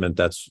our shipment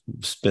that's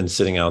been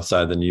sitting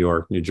outside the New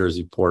York, New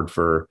Jersey port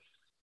for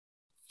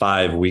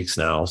 5 weeks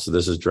now. So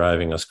this is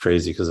driving us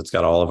crazy because it's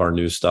got all of our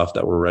new stuff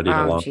that we're ready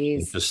to launch,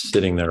 just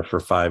sitting there for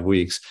 5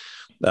 weeks.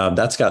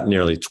 That's got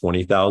nearly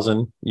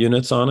 20,000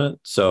 units on it.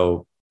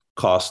 So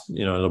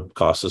it'll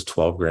cost us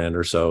 12 grand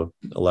or so,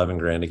 11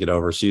 grand to get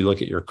over. So you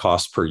look at your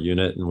cost per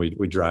unit and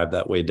we drive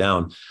that way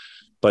down,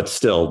 but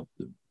still,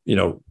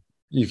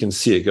 you can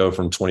see it go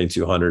from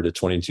 2,200 to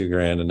 22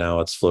 grand. And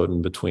now it's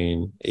floating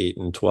between 8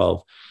 and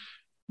 12.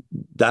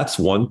 That's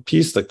one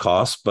piece, the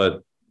cost,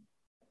 but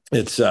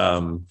it's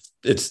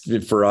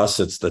for us,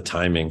 it's the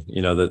timing,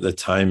 the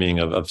timing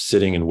of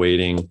sitting and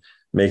waiting,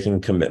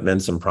 making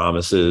commitments and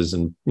promises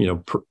and,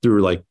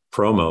 through like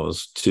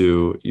promos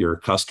to your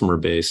customer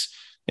base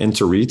and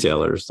to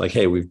retailers. Like,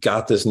 hey, we've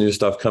got this new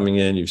stuff coming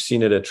in. You've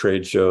seen it at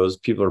trade shows.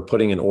 People are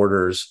putting in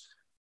orders,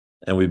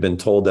 and we've been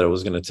told that it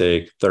was going to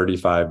take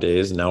 35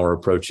 days. And now we're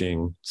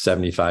approaching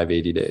 75,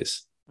 80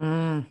 days.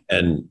 And,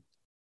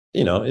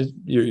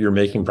 you're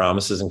making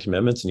promises and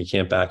commitments and you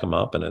can't back them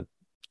up. And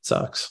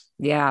sucks.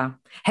 Yeah.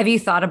 Have you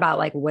thought about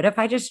like, what if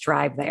I just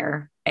drive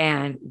there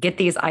and get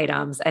these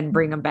items and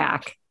bring them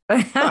back?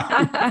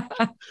 Yeah,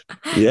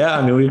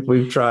 I mean,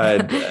 we've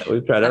tried I'm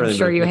everything, but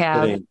sure you it's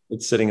just have.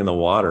 it's sitting in the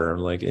water. I'm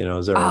like,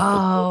 is there a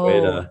way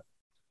Oh, to,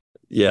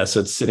 yeah,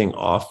 so it's sitting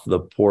off the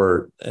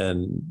port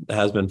and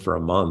has been for a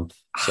month.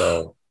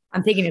 So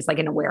I'm thinking it's like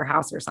in a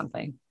warehouse or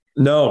something.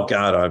 no,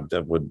 God,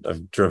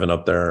 I've driven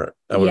up there.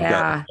 I would have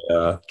gotten Yeah.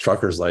 a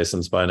trucker's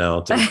license by now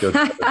to go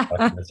drive it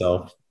back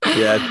myself.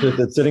 Yeah,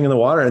 it's sitting in the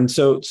water. And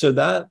so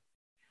that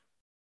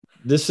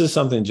this is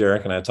something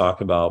Jarek and I talk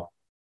about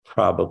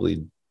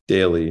probably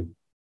daily.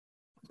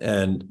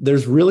 And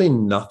there's really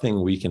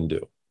nothing we can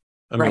do.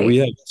 I mean, we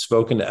Right. have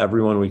spoken to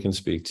everyone we can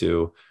speak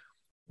to.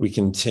 We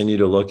continue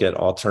to look at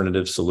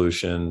alternative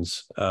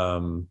solutions.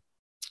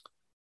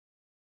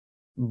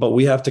 But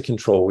we have to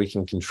control what we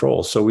can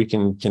control. So we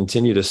can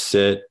continue to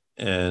sit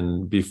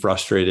and be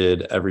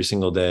frustrated every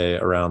single day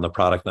around the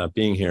product not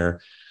being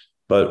here.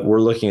 But we're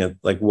looking at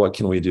like, what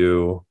can we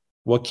do?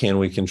 What can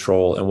we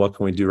control? And what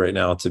can we do right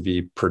now to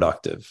be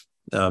productive?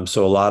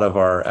 So a lot of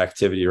our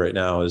activity right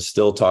now is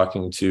still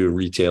talking to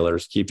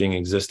retailers, keeping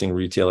existing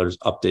retailers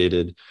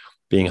updated,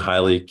 being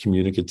highly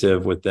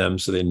communicative with them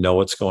so they know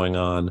what's going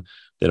on.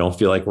 They don't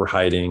feel like we're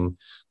hiding,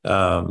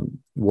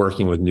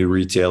 working with new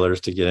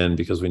retailers to get in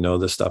because we know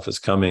this stuff is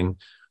coming,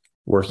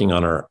 working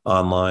on our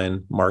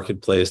online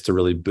marketplace to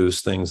really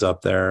boost things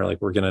up there.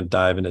 Like we're going to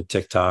dive into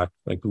TikTok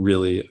like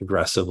really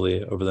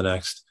aggressively over the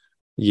next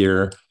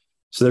year.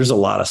 So there's a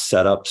lot of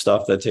setup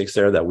stuff that takes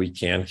there that we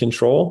can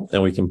control,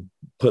 and we can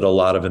put a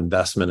lot of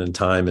investment and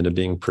time into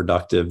being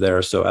productive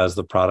there. So as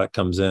the product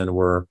comes in,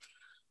 we're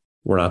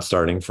not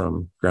starting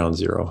from ground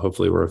zero.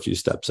 Hopefully we're a few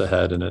steps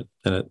ahead, and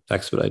it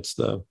expedites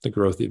the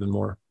growth even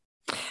more.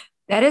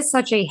 That is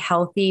such a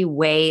healthy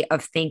way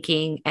of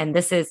thinking. And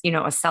this is,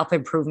 a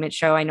self-improvement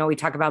show. I know we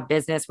talk about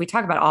business, we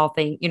talk about all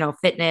things,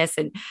 fitness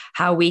and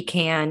how we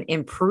can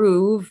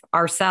improve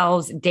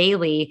ourselves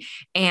daily.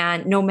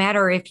 And no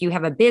matter if you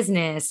have a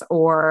business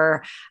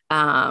or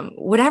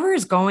whatever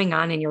is going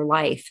on in your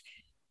life,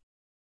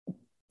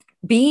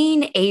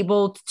 being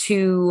able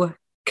to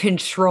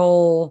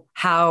control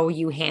how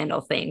you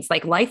handle things.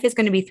 Like life is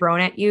going to be thrown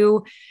at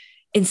you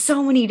in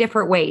so many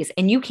different ways,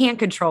 and you can't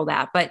control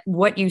that. But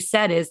what you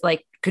said is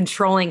like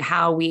controlling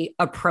how we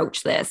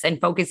approach this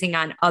and focusing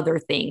on other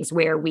things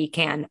where we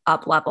can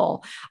up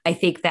level. I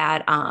think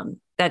that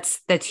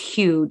that's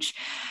huge.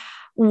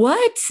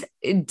 What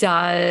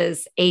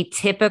does a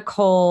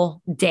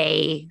typical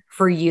day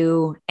for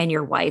you and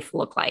your wife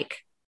look like?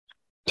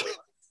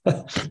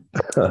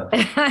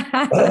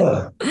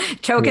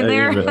 Choking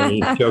there.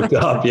 You choked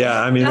up.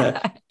 Yeah. I mean,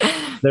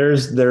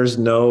 there's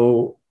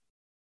no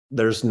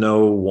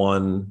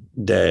one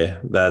day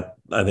that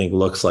I think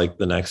looks like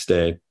the next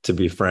day, to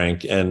be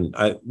frank. And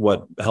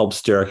what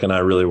helps Jarek and I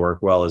really work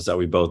well is that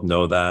we both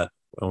know that,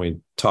 when we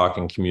talk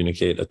and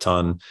communicate a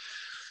ton,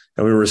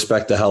 and we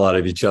respect the hell out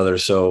of each other.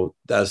 So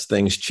as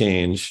things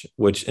change,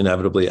 which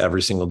inevitably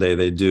every single day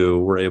they do,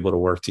 we're able to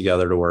work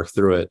together to work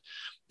through it.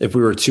 If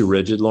we were too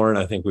rigid, Lauren,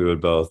 I think we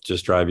would both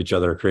just drive each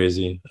other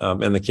crazy,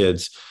 and the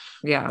kids.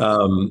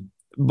 Yeah.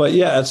 But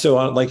yeah, so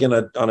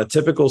on a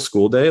typical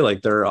school day,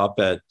 like they're up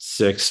at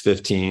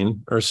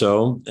 6:15 or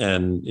so,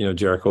 and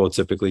Jericho will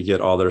typically get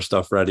all their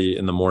stuff ready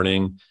in the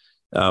morning.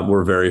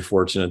 We're very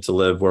fortunate to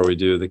live where we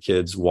do. The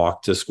kids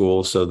walk to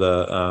school, so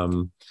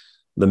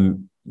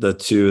the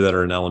two that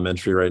are in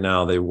elementary right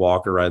now, they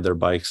walk or ride their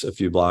bikes a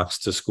few blocks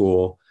to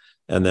school,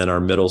 and then our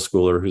middle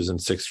schooler, who's in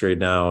sixth grade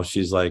now,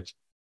 she's like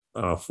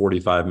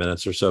 45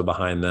 minutes or so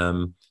behind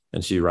them,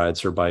 and she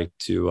rides her bike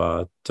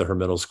to her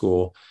middle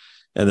school.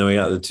 And then we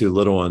got the two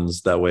little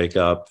ones that wake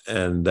up,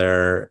 and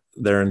they're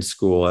in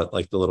school at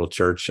like the little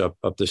church up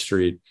the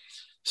street.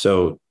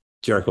 So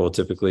Jericho will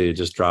typically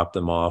just drop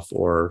them off,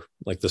 or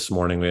like this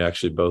morning, we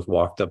actually both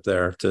walked up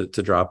there to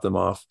drop them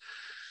off.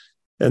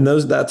 And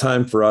that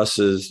time for us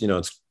is,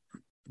 it's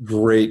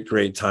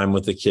great time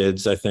with the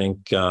kids. I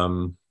think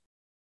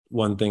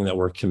one thing that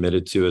we're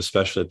committed to,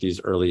 especially at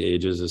these early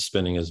ages, is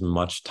spending as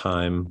much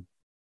time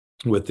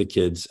with the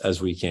kids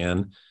as we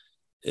can.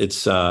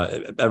 It's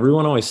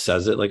everyone always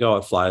says it like, oh,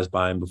 it flies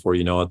by, and before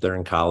you know it, they're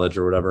in college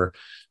or whatever.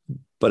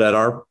 But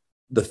at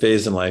the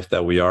phase in life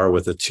that we are,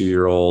 with a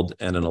 2-year-old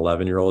and an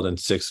 11-year-old in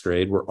sixth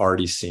grade, we're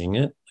already seeing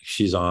it.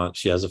 She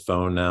has a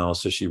phone now,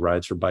 so she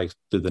rides her bike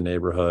through the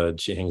neighborhood.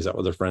 She hangs out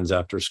with her friends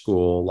after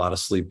school, a lot of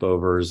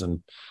sleepovers,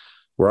 and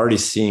we're already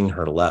seeing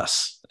her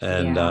less.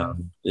 And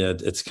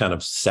it's kind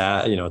of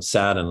sad. It's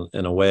sad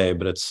in a way,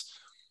 but it's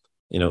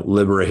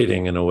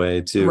liberating in a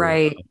way too.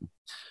 Right.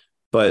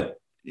 But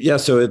yeah,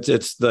 so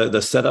it's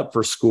the setup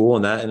for school,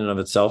 and that in and of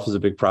itself is a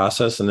big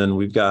process. And then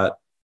we've got,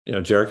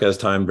 Jarek has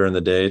time during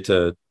the day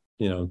to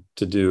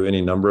do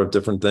any number of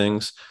different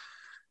things.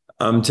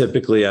 I'm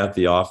typically at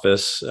the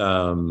office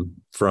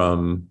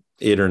from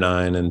 8 or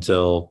 9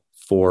 until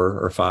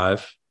 4 or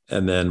 5.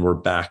 And then we're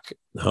back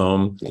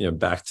home,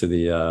 back to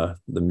the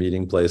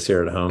meeting place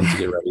here at home to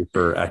get ready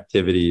for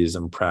activities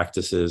and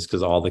practices,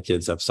 because all the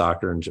kids have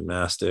soccer and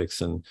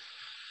gymnastics, and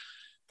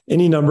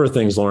Any number of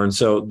things, Lauren.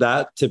 So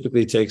that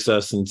typically takes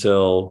us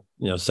until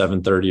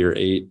 7:30 or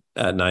 8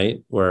 at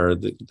night, where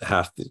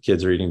half the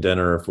kids are eating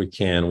dinner. If we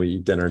can, we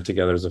eat dinner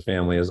together as a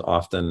family as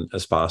often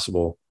as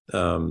possible.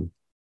 And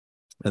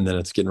then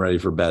it's getting ready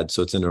for bed.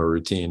 So it's into a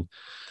routine.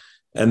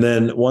 And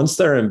then once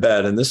they're in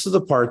bed, and this is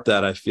the part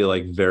that I feel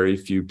like very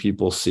few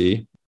people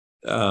see,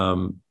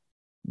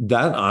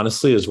 that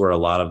honestly is where a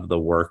lot of the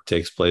work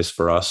takes place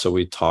for us. So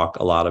we talk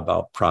a lot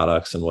about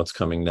products and what's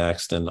coming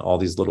next and all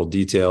these little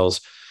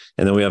details.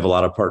 And then we have a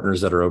lot of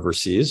partners that are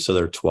overseas. So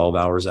they're 12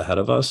 hours ahead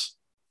of us.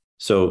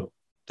 So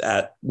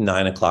at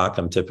 9 o'clock,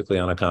 I'm typically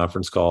on a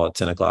conference call. At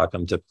 10 o'clock,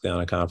 I'm typically on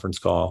a conference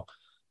call,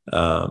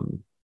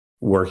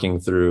 working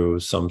through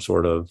some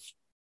sort of,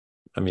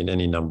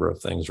 any number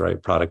of things,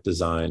 right? Product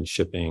design,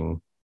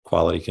 shipping,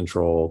 quality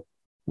control,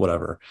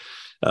 whatever.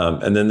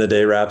 And then the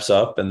day wraps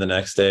up, and the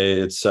next day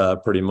it's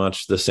pretty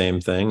much the same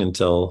thing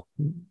until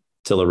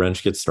a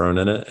wrench gets thrown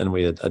in it and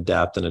we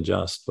adapt and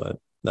adjust. But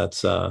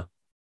that's the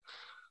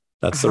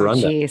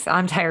rundown. Geez,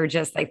 I'm tired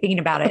just like thinking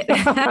about it.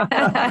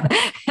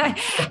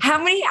 How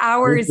many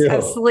hours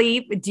of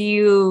sleep would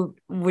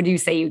you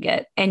say you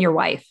get, and your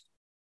wife?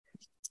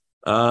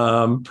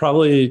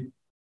 Probably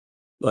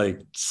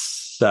like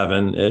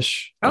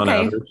 7-ish on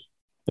average.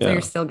 Yeah. So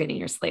you're still getting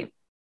your sleep.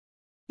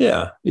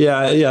 Yeah.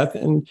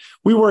 And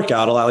we work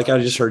out a lot. Like I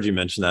just heard you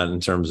mention that in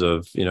terms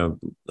of,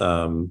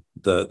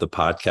 the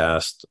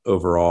podcast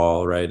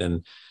overall. Right.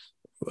 And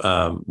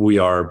we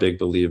are big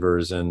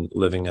believers in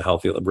living a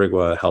healthy.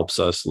 Rigwa helps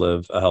us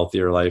live a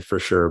healthier life for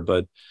sure.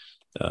 But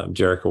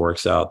Jerica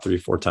works out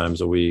 3-4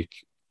 times a week.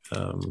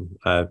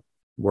 I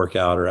work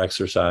out or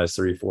exercise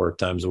 3-4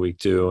 times a week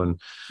too. And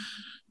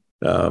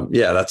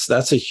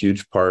that's a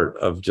huge part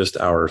of just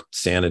our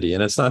sanity.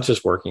 And it's not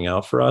just working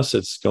out for us.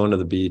 It's going to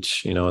the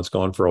beach, it's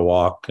going for a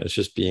walk. It's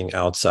just being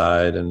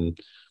outside and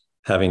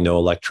having no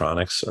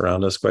electronics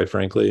around us, quite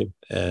frankly,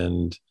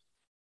 and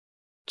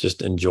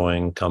just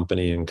enjoying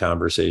company and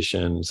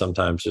conversation.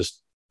 Sometimes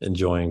just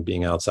enjoying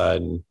being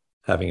outside and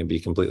having it be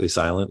completely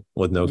silent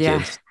with no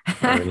kids.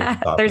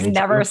 There's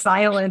never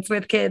silence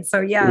with kids.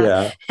 So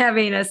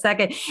having a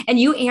second. And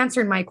you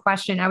answered my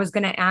question. I was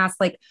going to ask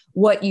like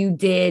what you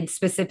did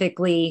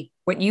specifically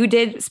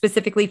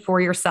for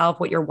yourself,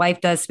 what your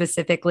wife does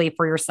specifically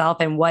for yourself,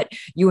 and what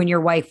you and your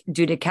wife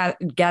do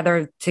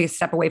together to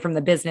step away from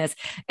the business.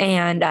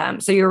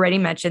 And so you already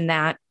mentioned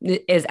that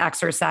is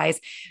exercise.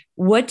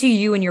 What do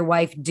you and your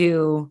wife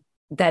do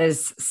that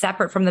is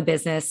separate from the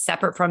business,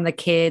 separate from the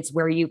kids,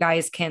 where you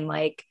guys can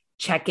like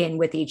check in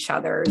with each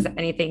other? Is there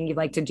anything you'd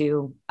like to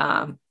do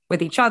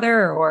with each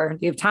other, or do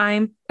you have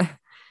time?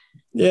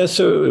 Yeah.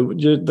 So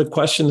the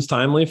question is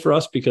timely for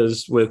us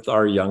because with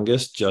our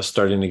youngest just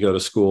starting to go to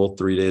school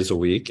 3 days a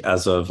week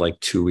as of like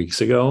 2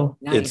 weeks ago,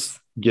 It's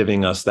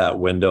giving us that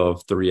window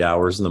of 3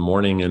 hours in the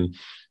morning. And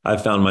I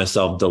found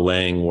myself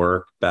delaying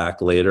work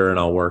back later, and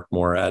I'll work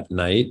more at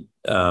night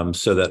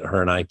so that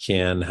her and I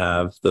can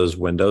have those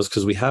windows,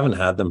 because we haven't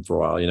had them for a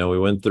while. We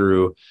went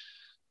through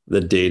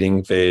the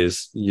dating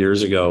phase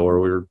years ago where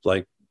we were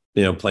like,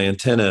 playing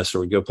tennis,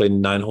 or we'd go play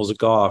 9 holes of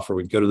golf, or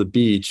we'd go to the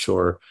beach,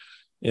 or,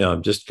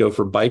 just go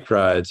for bike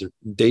rides or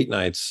date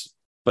nights.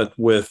 But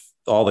with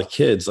all the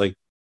kids, like,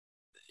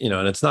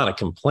 and it's not a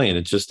complaint.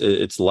 It's just,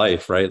 it's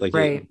life, right? Like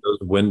those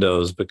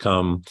windows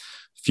become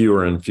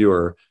fewer and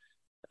fewer.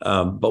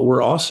 But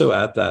we're also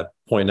at that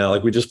point now,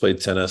 like we just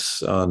played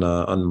tennis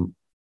on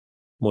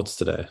what's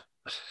today?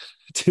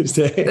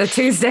 Tuesday.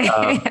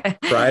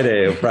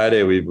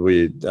 Friday we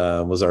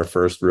was our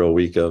first real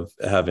week of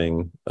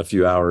having a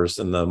few hours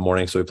in the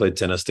morning. So we played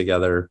tennis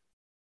together,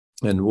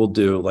 and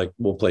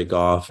we'll play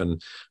golf.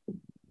 And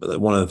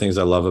one of the things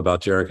I love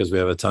about Jerica is we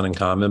have a ton in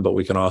common, but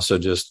we can also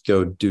just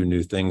go do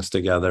new things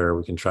together.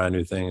 We can try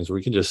new things.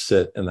 We can just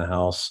sit in the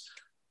house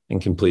in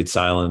complete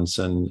silence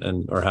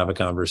or have a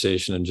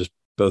conversation and just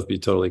both be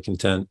totally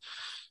content.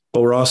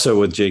 But we're also,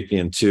 with Jake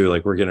being 2,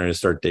 like we're getting ready to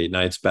start date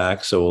nights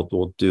back. So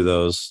we'll do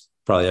those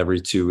probably every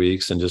 2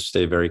 weeks and just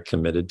stay very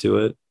committed to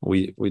it.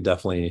 We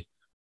definitely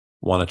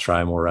want to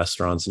try more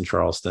restaurants in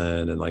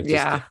Charleston and like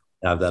just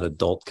have that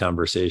adult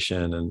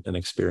conversation and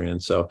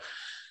experience. So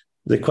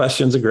the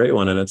question's a great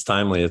one, and it's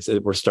timely.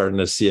 We're starting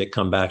to see it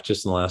come back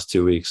just in the last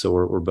 2 weeks. So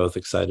we're both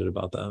excited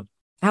about that.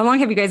 How long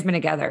have you guys been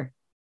together?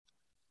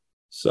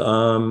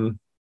 So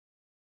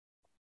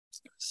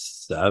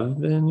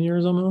 7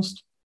 years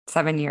almost.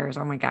 7 years.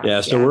 Oh my gosh.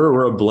 Yeah. So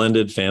we're a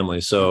blended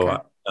family. So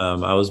okay.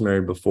 I was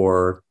married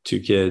before 2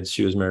 kids.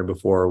 She was married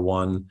before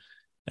 1,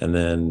 and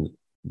then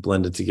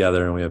blended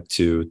together, and we have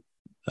 2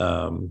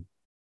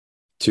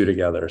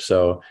 together.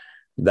 So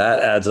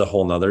that adds a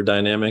whole nother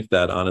dynamic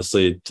that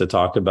honestly to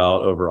talk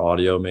about over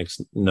audio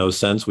makes no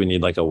sense. We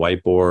need like a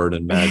whiteboard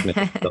and magnet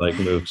to like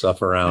move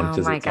stuff around,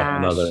 because it's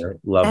another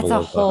level.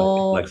 That's a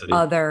whole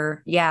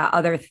other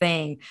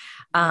thing.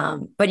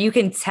 But you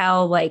can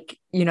tell, like,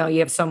 you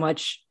have so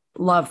much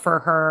love for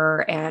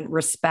her and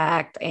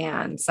respect.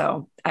 And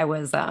so I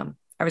was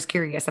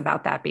curious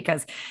about that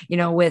because,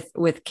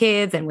 with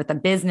kids and with a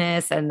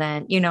business, and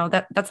then,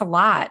 that's a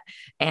lot.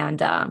 And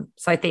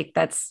so I think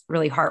that's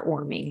really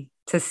heartwarming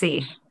to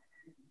see.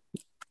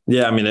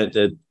 Yeah, I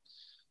mean,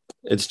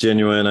 it's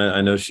genuine.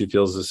 I know she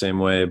feels the same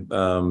way.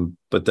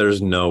 But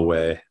there's no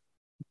way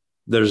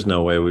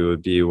we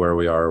would be where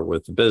we are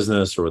with the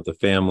business or with the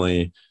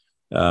family,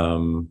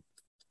 um,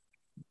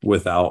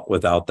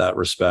 without that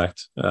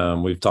respect.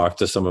 We've talked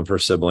to some of her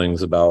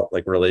siblings about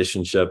like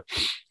relationship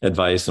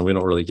advice, and we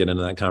don't really get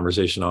into that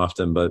conversation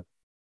often. But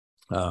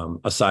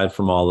aside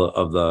from all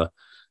of the,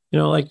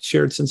 like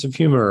shared sense of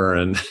humor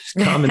and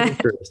common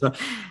interests, I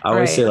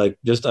always say Right. like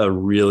just a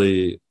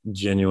really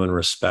genuine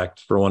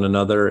respect for one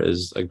another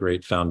is a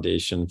great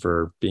foundation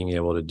for being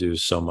able to do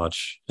so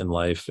much in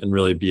life and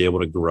really be able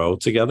to grow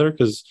together,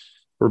 because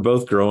we're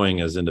both growing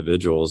as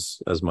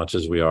individuals as much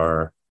as we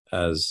are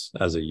as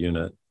a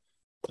unit.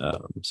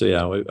 So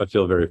yeah, I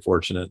feel very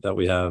fortunate that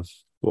we have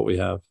what we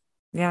have.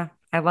 Yeah.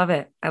 I love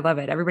it. I love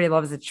it. Everybody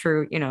loves a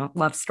true,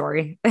 love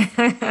story.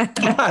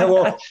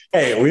 Well,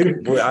 hey,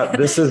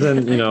 this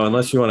isn't,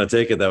 unless you want to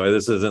take it that way,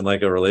 this isn't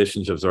like a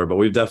relationship story, but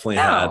we've definitely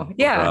had No,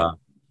 yeah.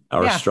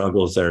 our Yeah.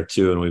 struggles there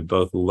too. And we've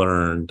both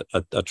learned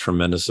a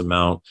tremendous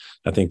amount.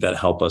 I think that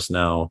help us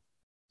now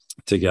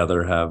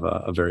together have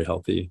a very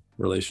healthy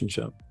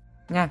relationship.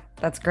 Yeah.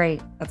 That's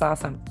great. That's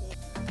awesome.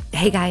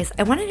 Hey guys,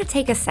 I wanted to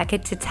take a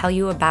second to tell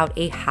you about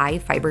a high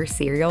fiber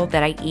cereal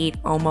that I eat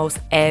almost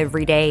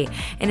every day,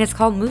 and it's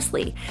called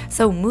muesli.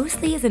 So,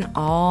 muesli is an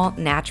all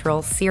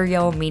natural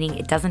cereal, meaning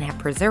it doesn't have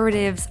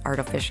preservatives,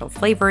 artificial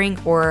flavoring,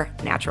 or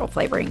natural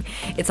flavoring.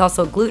 It's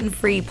also gluten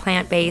free,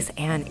 plant based,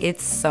 and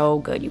it's so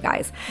good, you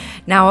guys.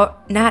 Now,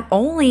 not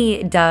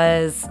only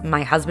does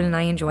my husband and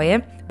I enjoy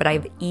it, but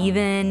I've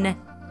even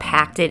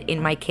packed it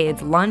in my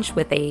kids' lunch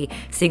with a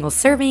single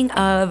serving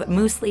of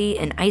muesli,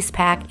 an ice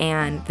pack,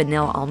 and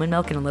vanilla almond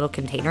milk in a little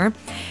container.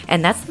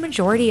 And that's the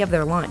majority of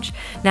their lunch.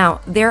 Now,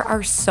 there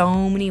are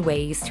so many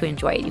ways to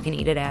enjoy it. You can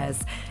eat it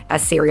as a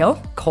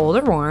cereal, cold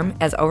or warm,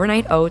 as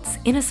overnight oats,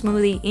 in a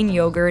smoothie, in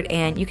yogurt,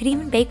 and you can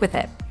even bake with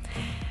it.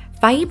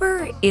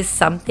 Fiber is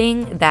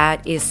something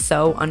that is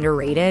so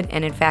underrated,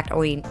 and in fact,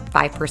 only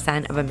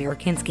 5% of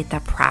Americans get the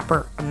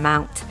proper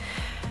amount.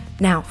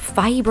 Now,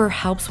 fiber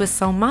helps with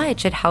so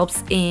much. It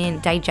helps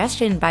in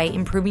digestion by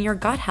improving your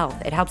gut health.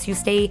 It helps you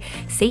stay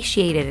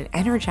satiated and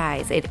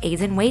energized. It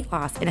aids in weight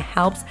loss and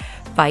helps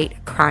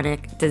fight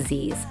chronic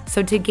disease.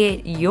 So to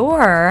get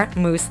your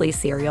muesli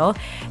cereal,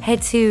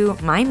 head to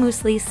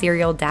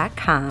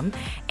mymueslicereal.com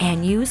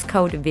and use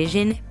code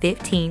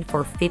VISION15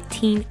 for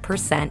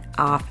 15%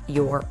 off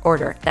your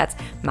order. That's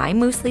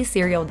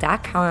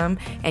mymueslicereal.com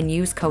and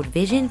use code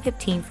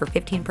VISION15 for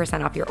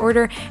 15% off your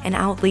order, and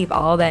I'll leave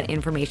all that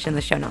information in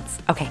the show notes.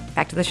 Okay,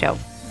 back to the show.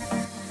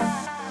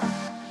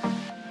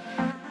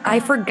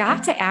 I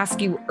forgot to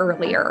ask you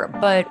earlier,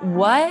 but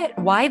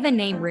why the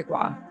name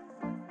Rigwa?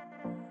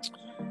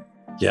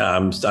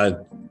 Yeah, I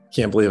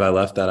can't believe I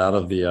left that out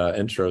of the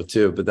intro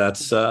too, but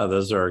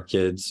those are our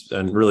kids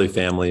and really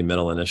family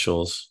middle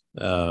initials.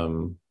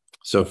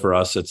 So for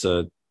us,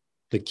 the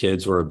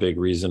kids were a big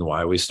reason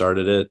why we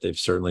started it. They've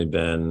certainly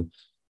been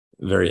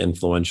very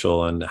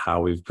influential in how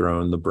we've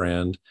grown the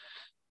brand.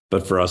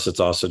 But for us, it's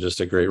also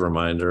just a great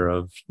reminder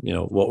of,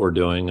 what we're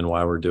doing and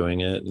why we're doing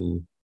it,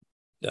 and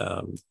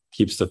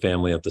keeps the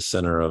family at the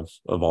center of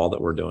all that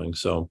we're doing.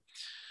 So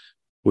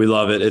we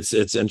love it.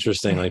 It's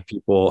interesting. Like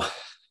people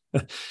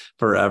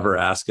forever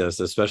ask us,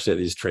 especially at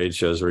these trade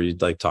shows where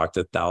you'd like talk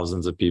to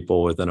thousands of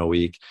people within a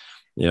week,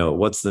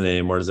 what's the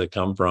name? Where does it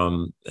come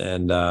from?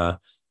 And,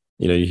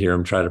 you hear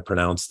them try to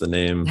pronounce the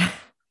name,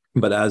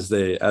 but as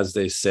they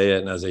say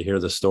it and as they hear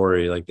the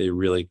story, like they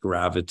really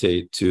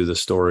gravitate to the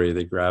story.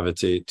 They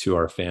gravitate to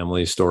our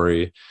family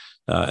story,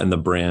 and the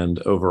brand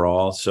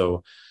overall.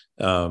 So,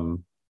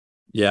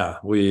 yeah,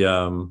 we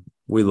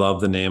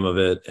love the name of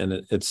it,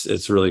 and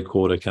it's really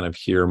cool to kind of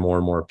hear more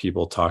and more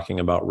people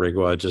talking about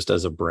Rigwa just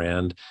as a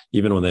brand,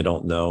 even when they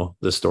don't know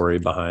the story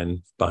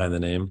behind the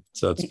name.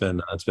 So it's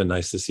been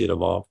nice to see it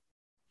evolve.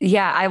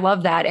 Yeah, I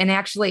love that. And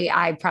actually,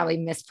 I probably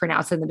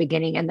mispronounced in the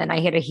beginning, and then I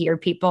had to hear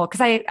people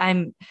because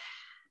I'm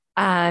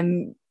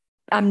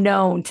I'm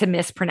known to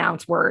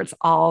mispronounce words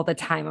all the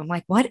time. I'm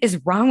like, what is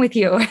wrong with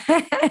you?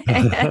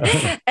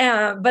 But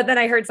then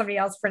I heard somebody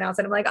else pronounce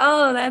it. I'm like,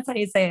 oh, that's how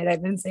you say it.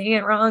 I've been saying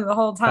it wrong the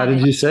whole How did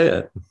time. you say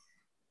it?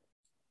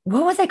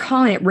 What was I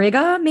calling it?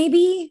 Riga,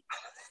 maybe?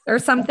 Or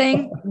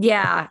something.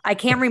 Yeah. I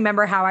can't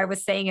remember how I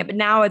was saying it, but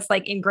now it's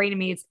like ingrained in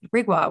me. It's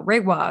Rigwa,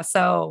 Rigwa.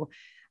 So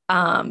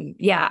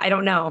yeah, I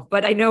don't know,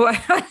 but I know I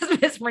was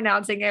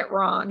mispronouncing it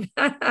wrong.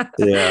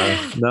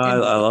 Yeah, no,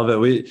 I love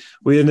it.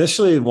 We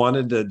initially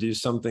wanted to do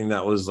something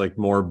that was like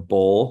more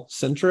bowl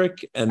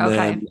centric, and Okay.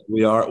 then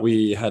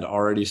we had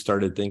already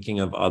started thinking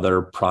of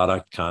other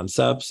product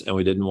concepts, and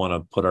we didn't want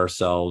to put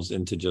ourselves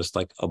into just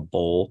like a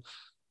bowl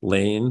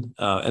lane.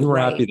 And we're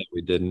happy Right. that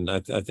we didn't.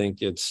 I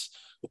think it's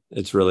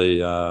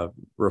really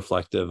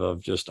reflective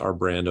of just our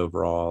brand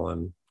overall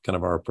and kind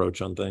of our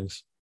approach on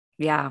things.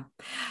 Yeah.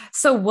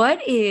 So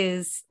what do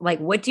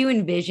you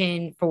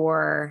envision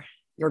for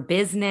your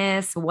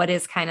business? What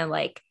is kind of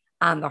like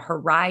on the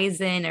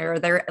horizon? Or are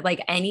there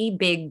like any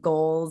big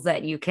goals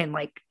that you can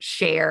like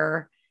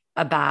share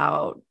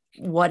about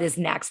what is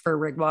next for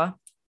Rigwa?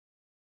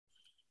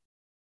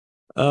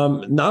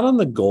 Not on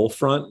the goal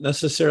front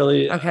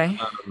necessarily. Okay.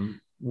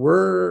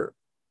 We're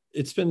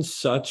it's been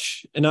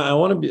such, and I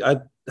want to be, I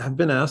have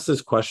been asked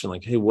this question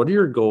like, hey, what are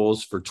your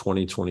goals for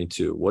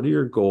 2022? What are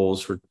your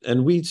goals for,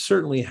 and we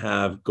certainly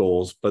have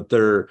goals, but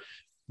they're,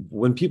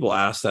 when people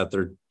ask that,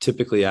 they're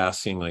typically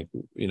asking like,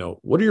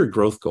 what are your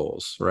growth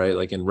goals, right?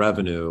 Like in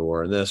revenue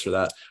or in this or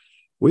that.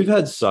 We've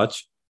had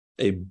such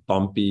a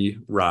bumpy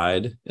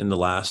ride in the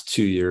last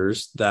 2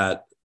 years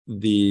that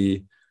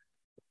the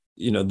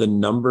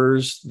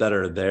numbers that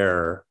are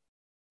there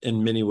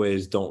in many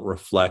ways don't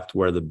reflect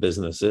where the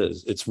business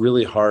is. It's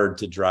really hard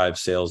to drive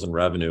sales and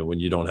revenue when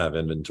you don't have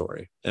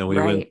inventory. And we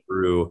went Right.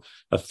 through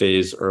a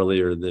phase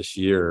earlier this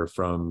year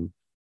from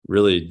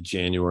really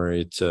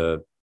January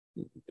to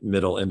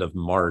end of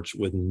March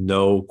with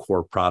no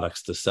core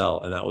products to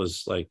sell. And that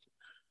was like,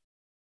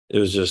 it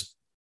was just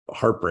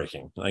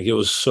heartbreaking. Like it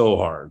was so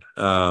hard.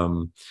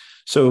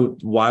 So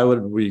why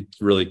would we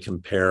really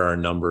compare our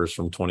numbers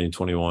from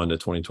 2021 to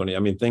 2020? I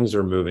mean, things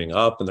are moving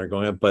up and they're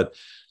going up, but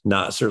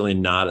certainly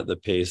not at the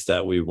pace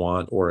that we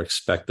want or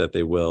expect that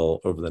they will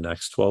over the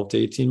next 12 to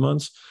 18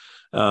 months.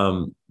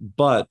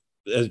 But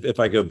if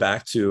I go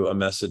back to a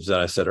message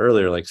that I said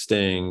earlier, like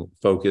staying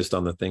focused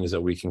on the things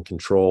that we can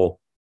control,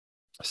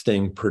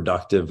 staying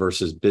productive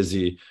versus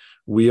busy,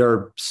 we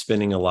are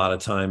spending a lot of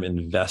time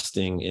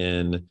investing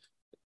in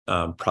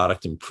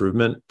product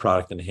improvement,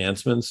 product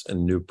enhancements,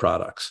 and new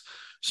products.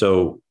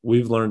 So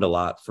we've learned a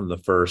lot from the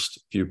first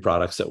few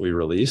products that we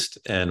released,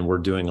 and we're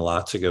doing a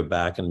lot to go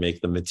back and make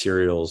the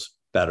materials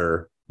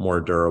better, more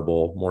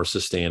durable, more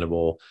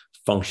sustainable,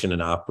 function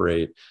and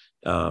operate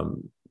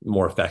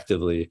more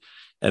effectively.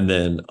 And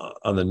then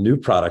on the new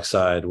product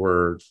side,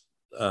 we're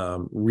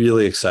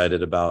really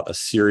excited about a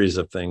series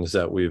of things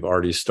that we've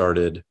already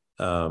started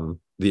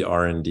the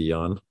R&D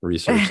on,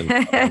 research and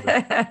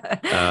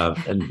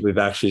and we've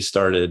actually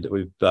started,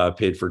 we've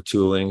paid for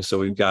tooling. So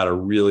we've got a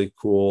really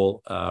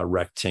cool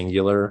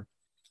rectangular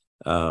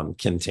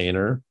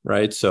container,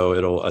 right? So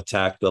it'll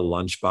attack the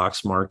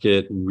lunchbox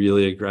market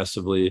really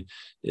aggressively.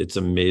 It's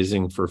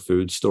amazing for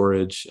food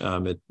storage.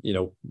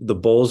 The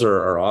bowls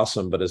are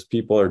awesome, but as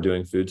people are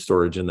doing food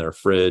storage in their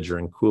fridge or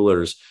in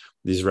coolers,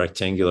 these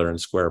rectangular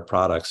and square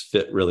products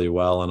fit really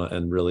well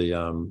and really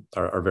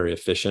are very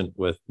efficient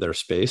with their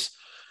space.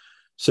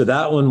 So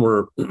that one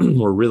we're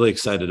really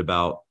excited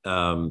about.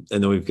 And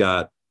then we've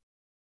got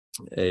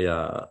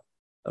a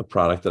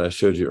product that I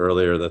showed you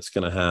earlier that's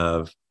going to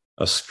have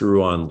a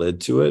screw-on lid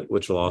to it,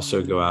 which will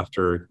also go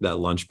after that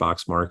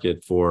lunchbox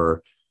market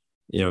for,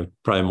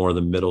 probably more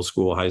the middle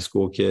school, high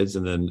school kids,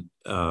 and then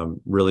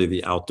really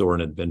the outdoor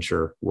and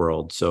adventure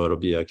world. So it'll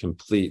be a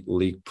complete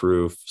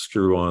leak-proof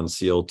screw-on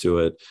seal to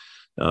it.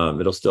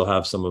 It'll still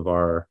have some of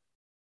our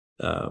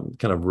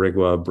kind of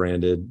Rigwa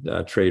branded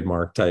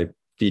trademark type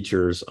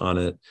features on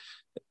it,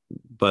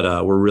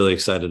 but we're really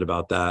excited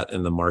about that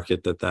and the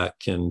market that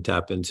can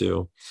tap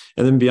into.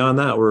 And then beyond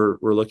that, we're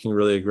looking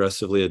really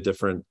aggressively at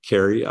different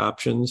carry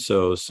options.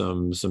 So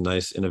some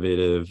nice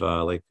innovative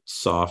like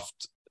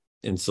soft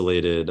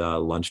insulated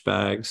lunch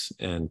bags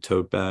and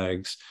tote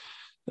bags,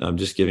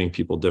 just giving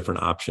people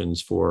different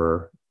options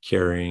for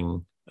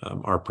carrying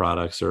our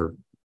products or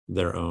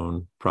their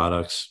own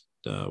products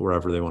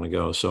wherever they want to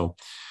go. So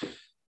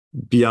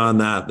beyond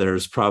that,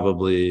 there's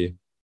probably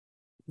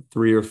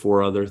 3 or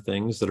 4 other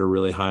things that are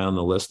really high on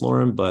the list,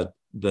 Lauren, but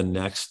the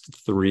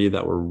next 3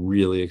 that we're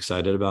really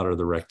excited about are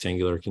the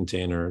rectangular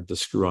container, the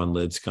screw-on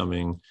lids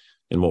coming,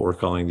 and what we're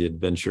calling the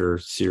adventure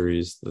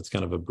series that's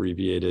kind of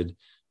abbreviated,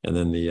 and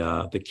then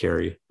the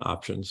carry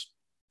options.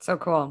 So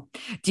cool.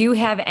 Do you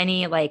have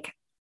any, like,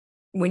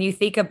 when you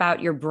think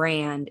about your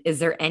brand, is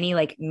there any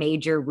like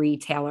major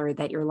retailer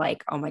that you're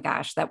like, oh my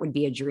gosh, that would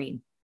be a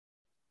dream?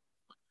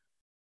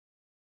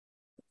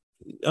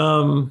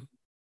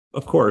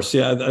 Of course.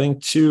 Yeah. I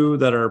think 2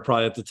 that are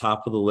probably at the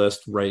top of the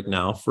list right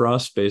now for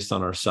us based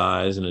on our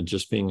size and it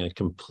just being a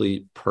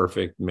complete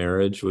perfect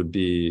marriage would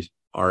be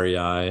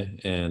REI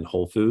and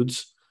Whole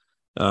Foods.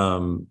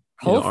 Whole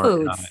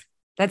Foods. REI,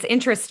 That's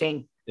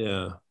interesting.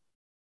 yeah.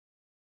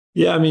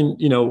 Yeah. I mean,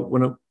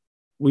 when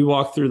we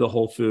walk through the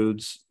Whole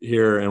Foods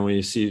here and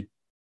we see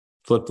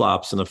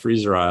flip-flops in the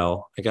freezer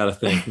aisle, I got to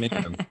think,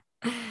 man,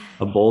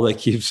 a bowl that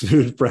keeps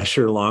food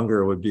fresher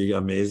longer would be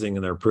amazing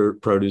in their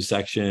produce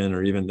section,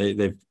 or even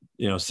they've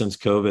since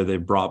COVID they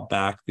brought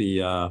back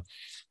the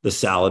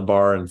salad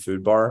bar and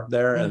food bar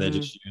there, and they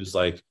just use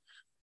like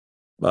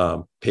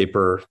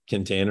paper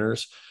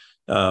containers.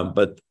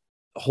 But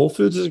Whole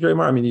Foods is a great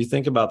market. I mean, you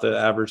think about the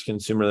average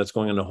consumer that's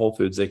going into Whole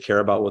Foods, they care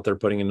about what they're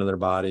putting into their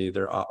body.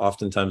 They're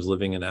oftentimes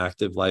living an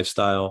active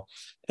lifestyle.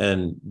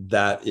 And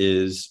that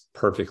is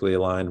perfectly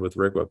aligned with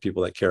Rigwa,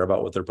 people that care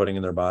about what they're putting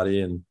in their body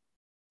and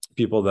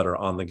people that are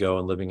on the go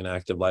and living an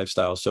active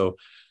lifestyle. So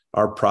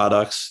our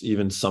products,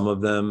 even some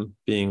of them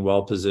being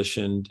well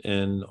positioned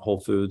in Whole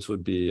Foods,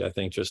 would be, I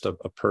think, just a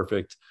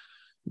perfect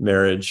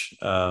marriage.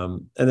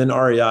 And then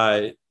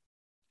REI,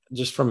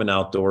 just from an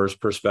outdoors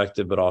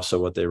perspective, but also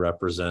what they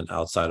represent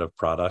outside of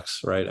products,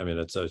 right? I mean,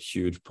 it's a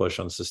huge push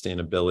on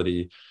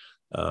sustainability,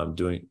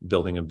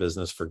 building a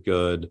business for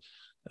good.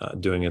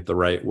 doing it the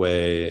right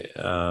way.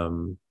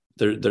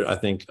 There, I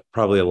think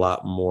probably a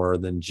lot more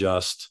than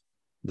just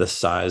the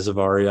size of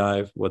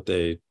REI. What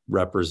they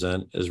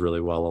represent is really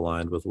well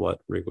aligned with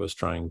what RIGWA is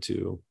trying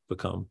to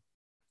become.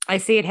 I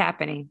see it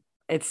happening.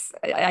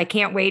 I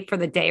can't wait for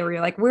the day where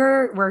you're like,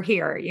 we're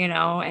here,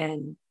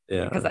 and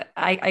because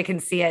I can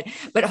see it.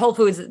 But Whole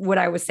Foods, what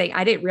I was saying,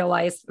 I didn't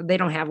realize they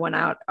don't have one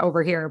out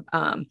over here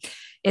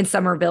in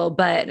Somerville,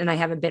 and I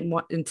haven't been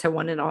into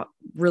one in a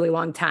really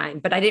long time,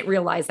 but I didn't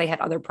realize they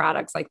had other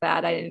products like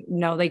that. I didn't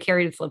know they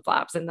carried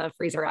flip-flops in the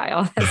freezer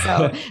aisle.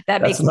 So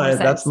that makes more sense.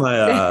 That's my,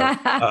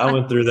 I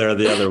went through there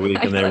the other week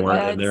and they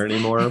weren't in there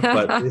anymore,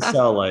 but they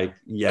sell like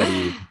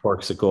Yeti,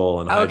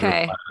 Corksicle, and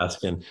Hydro Flask,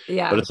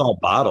 but it's all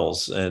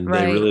bottles, and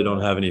they really don't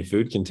have any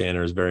food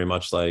containers, very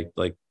much like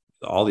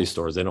all these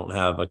stores. They don't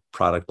have a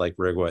product like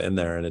RIGWA in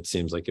there, and it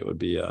seems like it would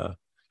be a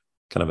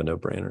kind of a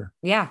no-brainer.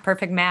 Yeah,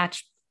 perfect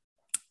match.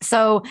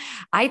 So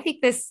I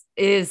think this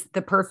is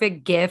the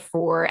perfect gift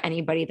for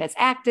anybody that's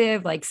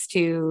active, likes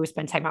to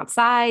spend time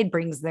outside,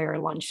 brings their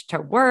lunch to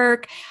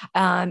work.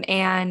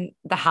 And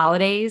the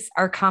holidays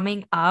are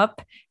coming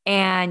up,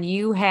 and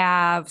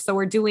so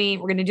we're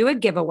going to do a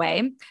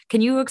giveaway.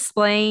 Can you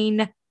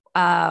explain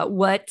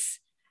what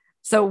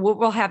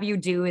we'll have you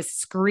do is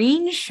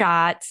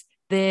screenshot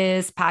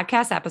this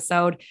podcast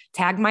episode,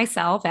 tag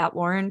myself at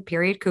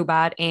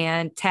Lauren.Kubat,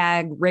 and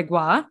tag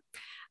RIGWA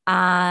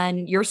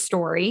on your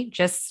story,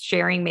 just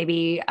sharing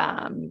maybe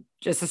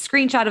just a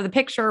screenshot of the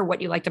picture, what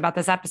you liked about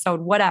this episode,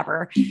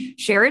 whatever.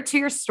 Share it to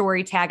your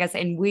story, tag us,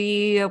 and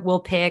we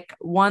will pick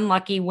one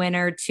lucky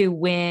winner to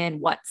win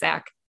what,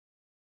 Zach?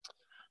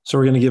 So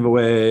we're going to give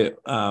away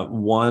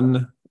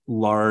one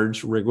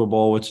large RIGWA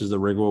bowl, which is the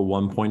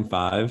RIGWA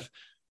 1.5.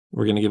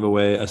 We're going to give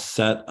away a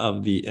set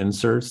of the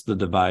inserts, the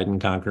Divide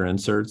and Conquer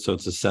inserts. So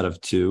it's a set of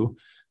 2.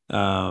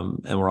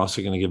 And we're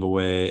also going to give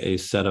away a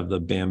set of the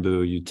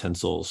bamboo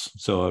utensils.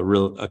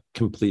 So a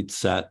complete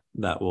set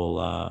that will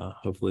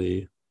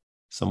hopefully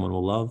someone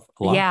will love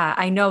a lot. Yeah,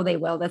 I know they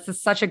will. This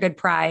is such a good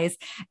prize.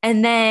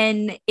 And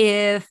then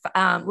if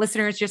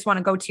listeners just want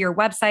to go to your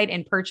website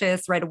and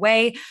purchase right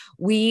away,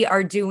 we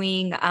are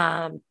doing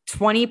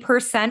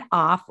 20%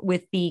 off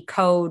with the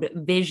code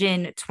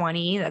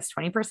VISION20. That's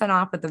 20%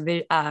 off with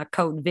the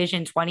code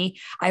VISION20.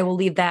 I will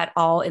leave that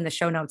all in the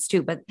show notes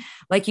too. But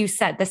like you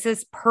said, this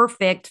is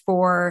perfect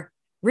for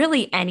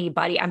really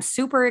anybody. I'm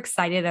super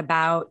excited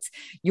about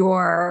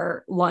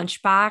your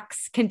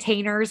lunchbox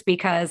containers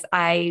because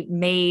I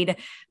made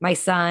my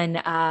son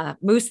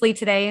muesli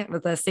today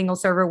with a single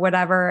server,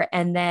 whatever.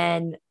 And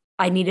then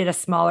I needed a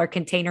smaller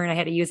container and I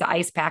had to use an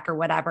ice pack or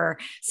whatever.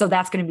 So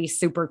that's going to be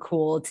super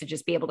cool to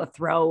just be able to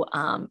throw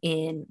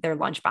in their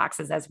lunch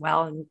boxes as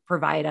well and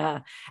provide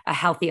a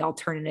healthy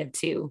alternative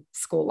to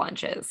school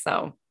lunches.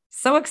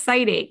 So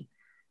exciting.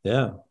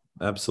 Yeah.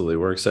 Absolutely.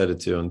 We're excited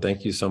too. And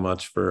thank you so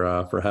much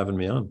for having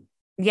me on.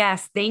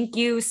 Yes. Thank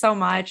you so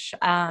much.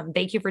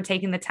 Thank you for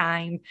taking the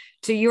time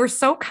you were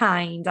so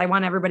kind. I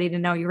want everybody to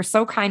know you were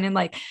so kind. And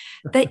like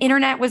the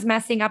internet was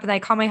messing up and I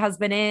called my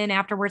husband in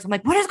afterwards. I'm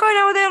like, what is going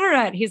on with the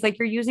internet? He's like,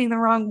 you're using the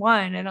wrong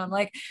one. And I'm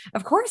like,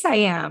 of course I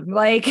am.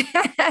 Like,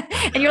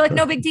 and you're like,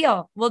 no big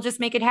deal. We'll just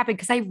make it happen.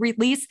 Cause I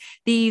release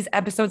these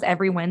episodes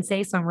every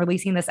Wednesday. So I'm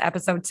releasing this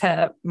episode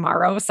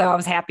tomorrow. So I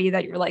was happy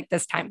that you're like,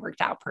 this time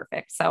worked out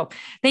perfect. So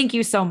thank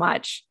you so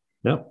much.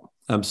 Yep.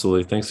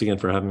 Absolutely. Thanks again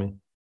for having me.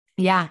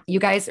 Yeah. You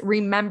guys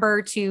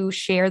remember to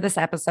share this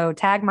episode,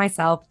 tag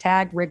myself,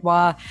 tag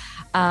RIGWA,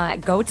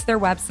 go to their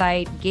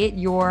website, get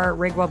your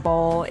RIGWA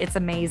bowl. It's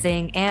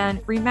amazing.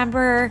 And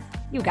remember,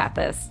 you got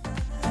this.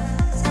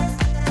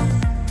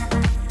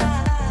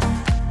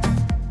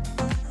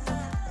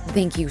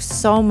 Thank you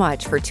so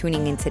much for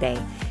tuning in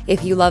today.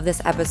 If you love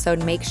this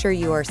episode, make sure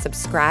you are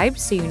subscribed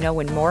so you know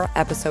when more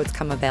episodes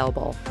come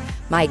available.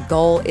 My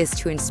goal is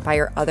to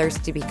inspire others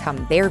to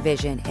become their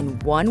vision,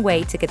 and one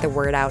way to get the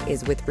word out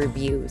is with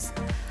reviews.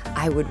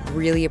 I would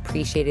really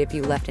appreciate it if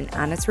you left an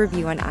honest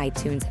review on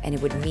iTunes, and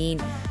it would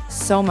mean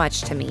so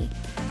much to me.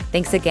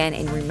 Thanks again,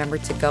 and remember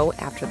to go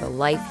after the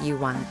life you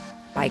want.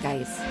 Bye,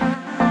 guys.